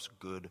corrupts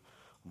good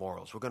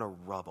morals. We're going to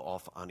rub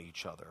off on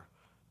each other.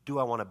 Do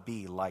I want to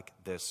be like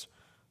this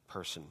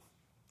person?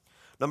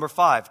 Number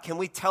 5, can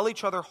we tell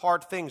each other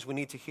hard things we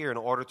need to hear in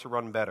order to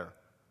run better?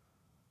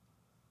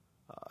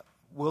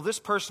 Will this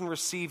person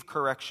receive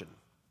correction?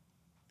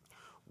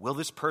 Will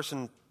this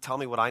person tell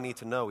me what I need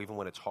to know even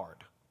when it's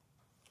hard?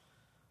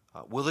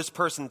 Will this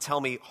person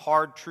tell me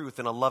hard truth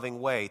in a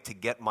loving way to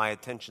get my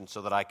attention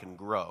so that I can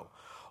grow?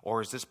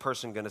 Or is this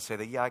person going to say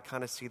that, yeah, I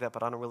kind of see that,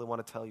 but I don't really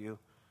want to tell you?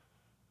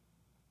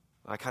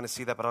 I kind of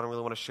see that, but I don't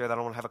really want to share that. I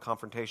don't want to have a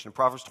confrontation.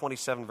 Proverbs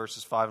 27,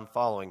 verses 5 and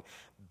following.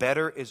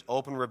 Better is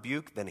open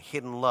rebuke than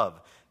hidden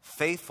love.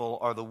 Faithful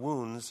are the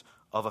wounds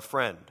of a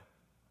friend.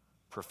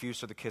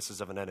 Profuse are the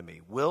kisses of an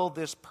enemy. Will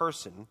this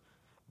person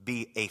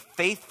be a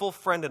faithful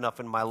friend enough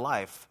in my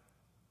life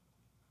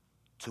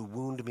to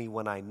wound me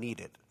when I need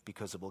it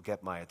because it will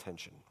get my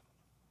attention?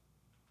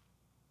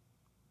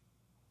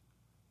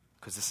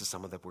 Because this is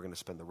someone that we're going to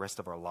spend the rest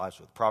of our lives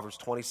with. Proverbs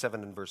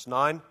 27 and verse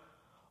 9.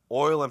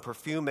 Oil and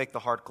perfume make the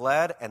heart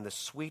glad, and the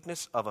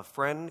sweetness of a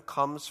friend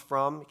comes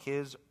from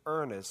his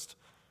earnest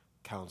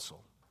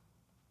counsel.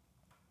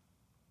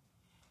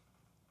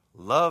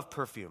 Love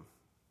perfume.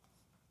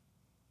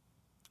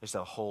 I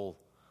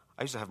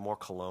used to have more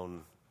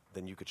cologne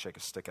than you could shake a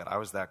stick at. I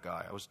was that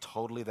guy. I was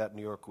totally that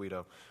New York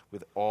Guido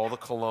with all the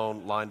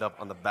cologne lined up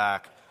on the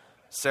back.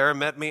 Sarah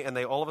met me, and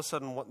they all of a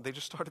sudden, they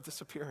just started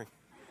disappearing.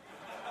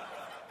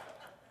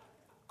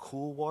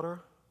 Cool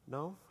water?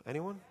 No?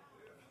 Anyone?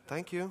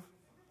 Thank you.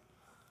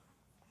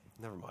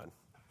 Never mind.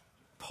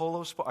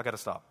 Polo Sport. I got to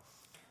stop.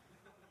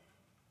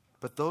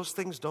 But those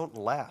things don't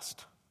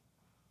last.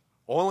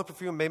 Oil and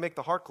perfume may make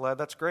the heart glad.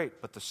 That's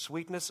great. But the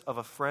sweetness of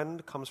a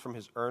friend comes from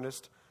his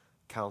earnest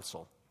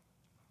counsel.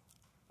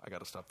 I got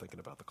to stop thinking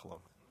about the cologne.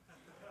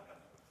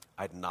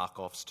 I had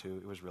knockoffs too.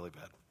 It was really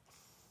bad.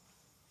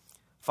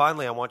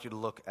 Finally, I want you to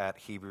look at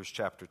Hebrews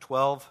chapter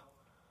 12,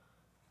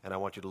 and I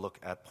want you to look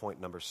at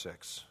point number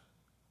 6.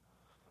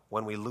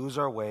 When we lose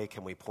our way,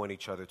 can we point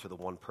each other to the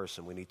one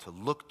person we need to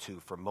look to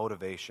for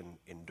motivation,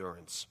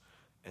 endurance,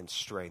 and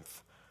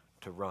strength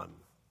to run?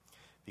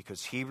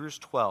 Because Hebrews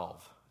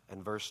 12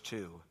 and verse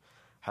 2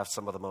 have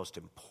some of the most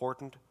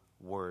important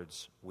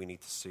words we need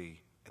to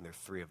see, and there are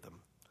 3 of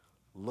them.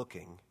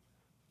 Looking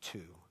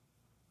to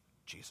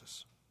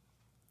Jesus.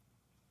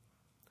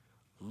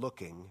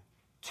 Looking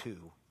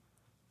to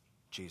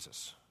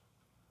Jesus.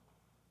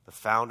 The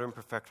founder and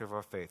perfecter of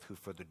our faith, who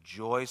for the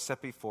joy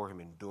set before him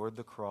endured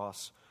the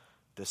cross,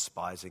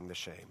 despising the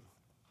shame.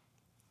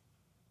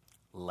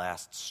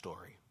 Last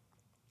story.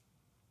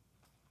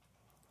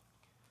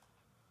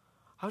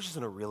 I was just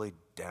in a really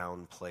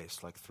down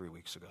place like 3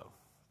 weeks ago.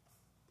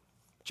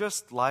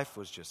 Life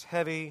was just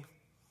heavy.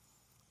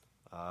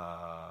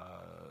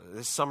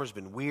 This summer's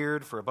been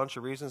weird for a bunch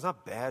of reasons.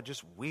 Not bad,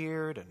 just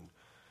weird and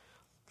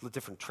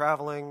different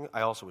traveling.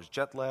 I also was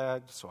jet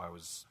lagged, so I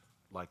was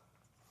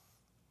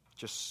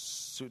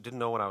didn't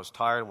know when I was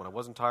tired, when I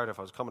wasn't tired, if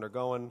I was coming or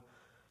going.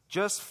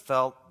 Just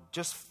felt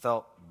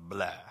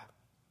blah.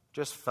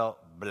 Just felt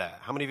blah.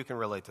 How many of you can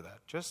relate to that?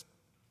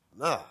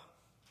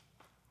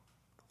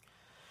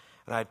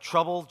 And I had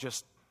trouble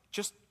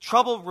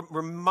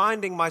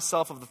reminding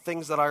myself of the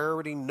things that I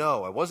already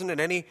know. I wasn't in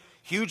any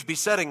huge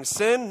besetting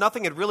sin.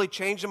 Nothing had really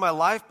changed in my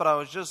life, but I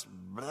was just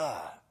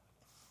blah.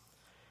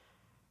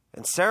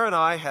 And Sarah and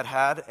I had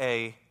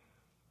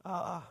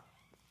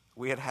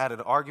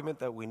an argument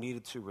that we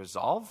needed to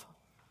resolve.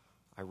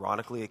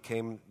 Ironically, it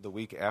came the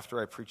week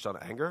after I preached on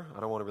anger. I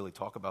don't want to really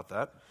talk about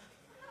that.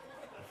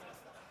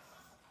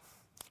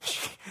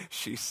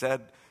 She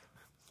said,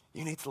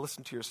 "You need to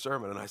listen to your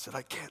sermon." And I said,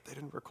 "I can't. They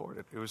didn't record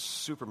it." It was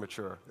super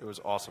mature. It was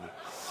awesome.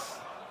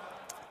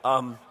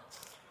 And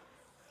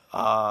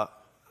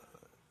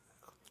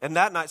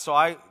that night, so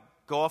I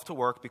go off to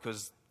work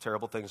because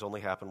terrible things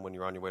only happen when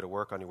you're on your way to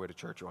work, on your way to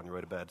church, or on your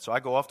way to bed. So I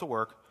go off to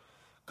work,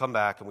 come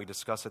back, and we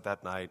discuss it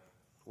that night.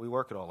 We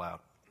work it all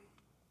out.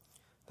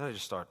 Then I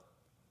just start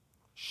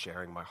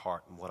sharing my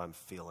heart and what I'm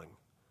feeling.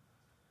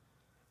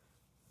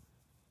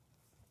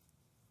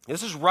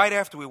 This is right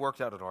after we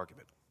worked out an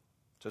argument.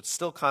 So it's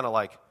still kind of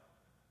like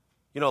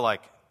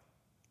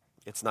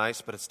it's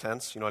nice, but it's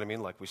tense. You know what I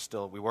mean? Like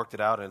we worked it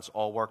out and it's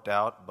all worked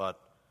out, but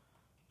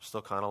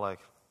still kind of like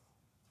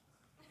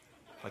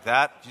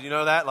that. Do you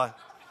know that? Like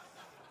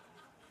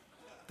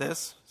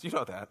this? You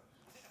know that.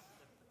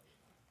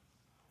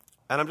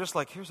 And I'm just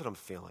like, here's what I'm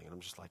feeling. And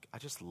I'm just like, I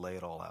just lay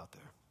it all out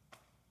there.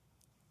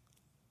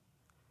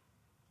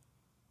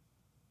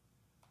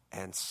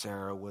 And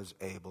Sarah was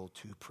able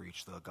to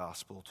preach the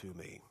gospel to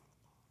me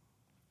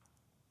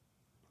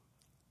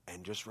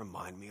and just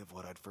remind me of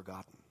what I'd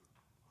forgotten.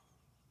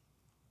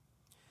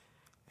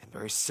 And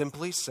very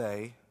simply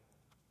say,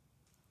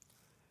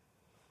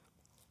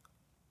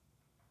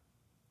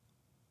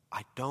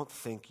 I don't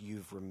think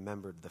you've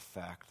remembered the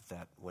fact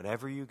that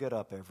whenever you get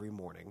up every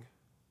morning,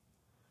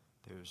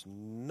 there's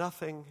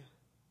nothing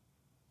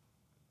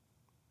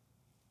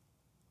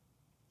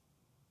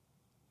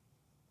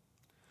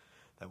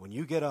that when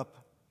you get up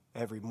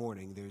every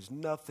morning, there's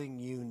nothing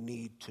you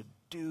need to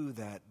do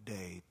that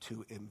day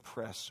to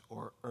impress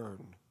or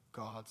earn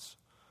God's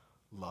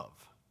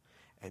love.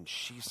 And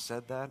she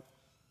said that,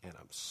 and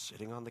I'm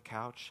sitting on the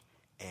couch,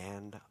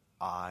 and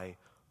I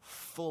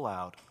full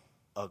out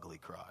ugly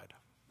cried.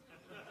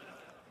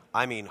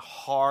 I mean,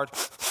 hardcore,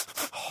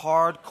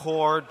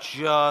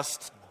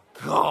 just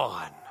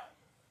gone.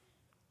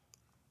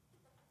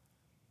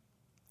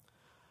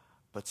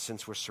 But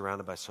since we're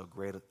surrounded by so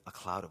great a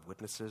cloud of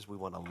witnesses, we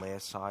want to lay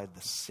aside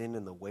the sin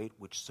and the weight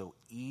which so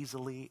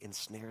easily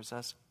ensnares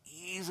us,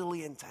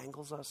 easily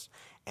entangles us,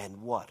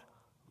 and what?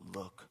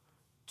 Look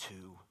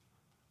to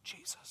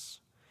Jesus.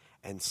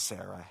 And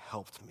Sarah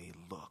helped me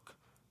look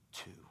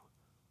to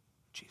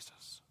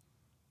Jesus.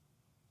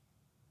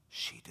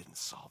 She didn't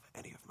solve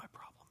any of my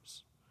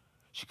problems.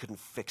 She couldn't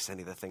fix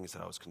any of the things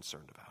that I was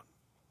concerned about.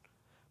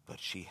 But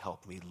she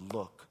helped me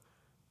look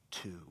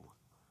to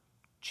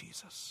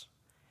Jesus.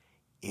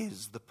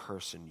 Is the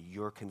person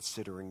you're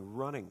considering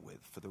running with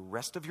for the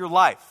rest of your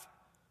life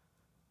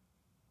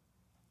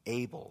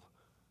able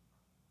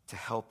to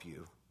help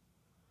you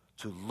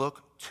to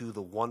look to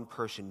the one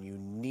person you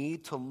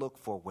need to look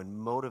for when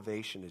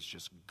motivation is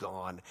just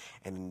gone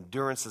and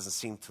endurance doesn't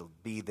seem to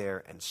be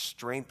there and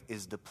strength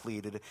is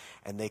depleted,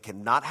 and they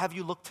cannot have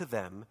you look to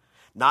them,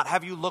 not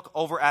have you look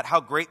over at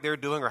how great they're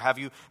doing or have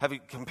you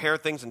compare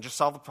things and just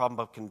solve the problem,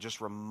 but can just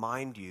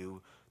remind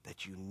you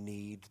that you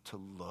need to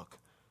look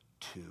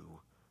to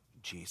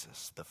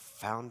Jesus, the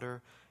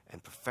founder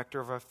and perfecter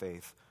of our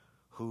faith,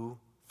 who,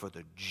 for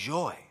the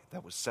joy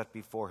that was set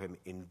before him,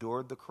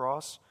 endured the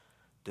cross,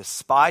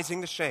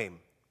 despising the shame,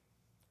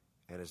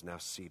 and is now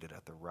seated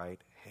at the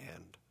right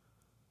hand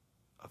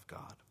of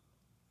God.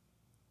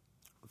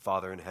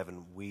 Father in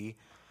heaven, we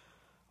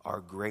are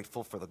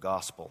grateful for the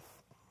gospel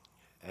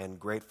and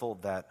grateful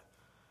that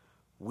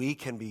we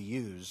can be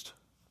used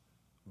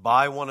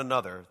by one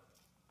another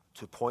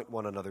to point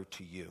one another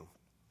to you.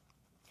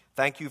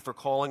 Thank you for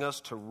calling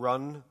us to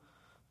run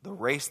the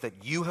race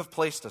that you have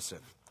placed us in.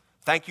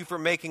 Thank you for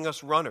making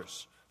us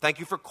runners. Thank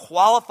you for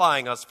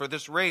qualifying us for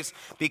this race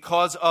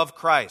because of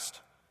Christ.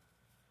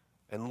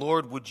 And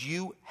Lord, would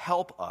you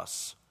help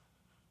us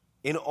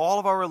in all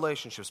of our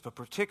relationships, but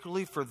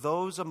particularly for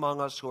those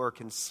among us who are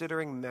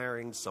considering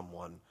marrying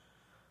someone,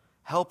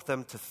 help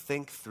them to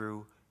think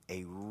through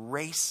a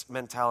race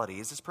mentality.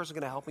 Is this person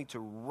going to help me to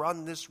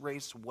run this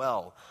race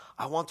well?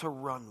 I want to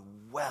run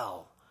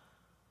well.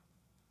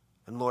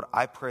 And Lord,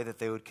 I pray that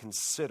they would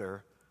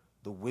consider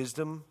the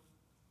wisdom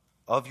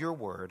of your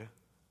word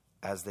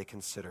as they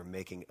consider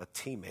making a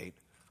teammate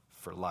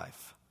for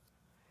life.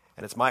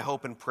 And it's my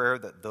hope and prayer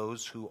that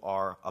those who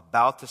are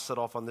about to set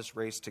off on this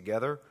race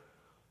together,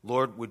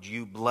 Lord, would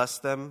you bless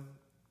them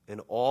in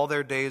all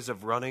their days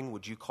of running?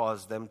 Would you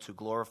cause them to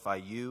glorify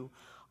you,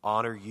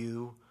 honor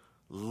you,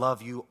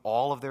 love you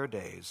all of their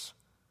days?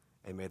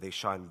 And may they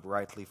shine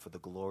brightly for the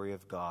glory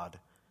of God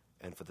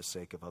and for the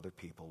sake of other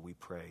people, we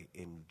pray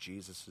in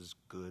Jesus'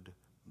 good,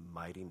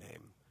 mighty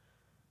name.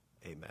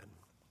 Amen.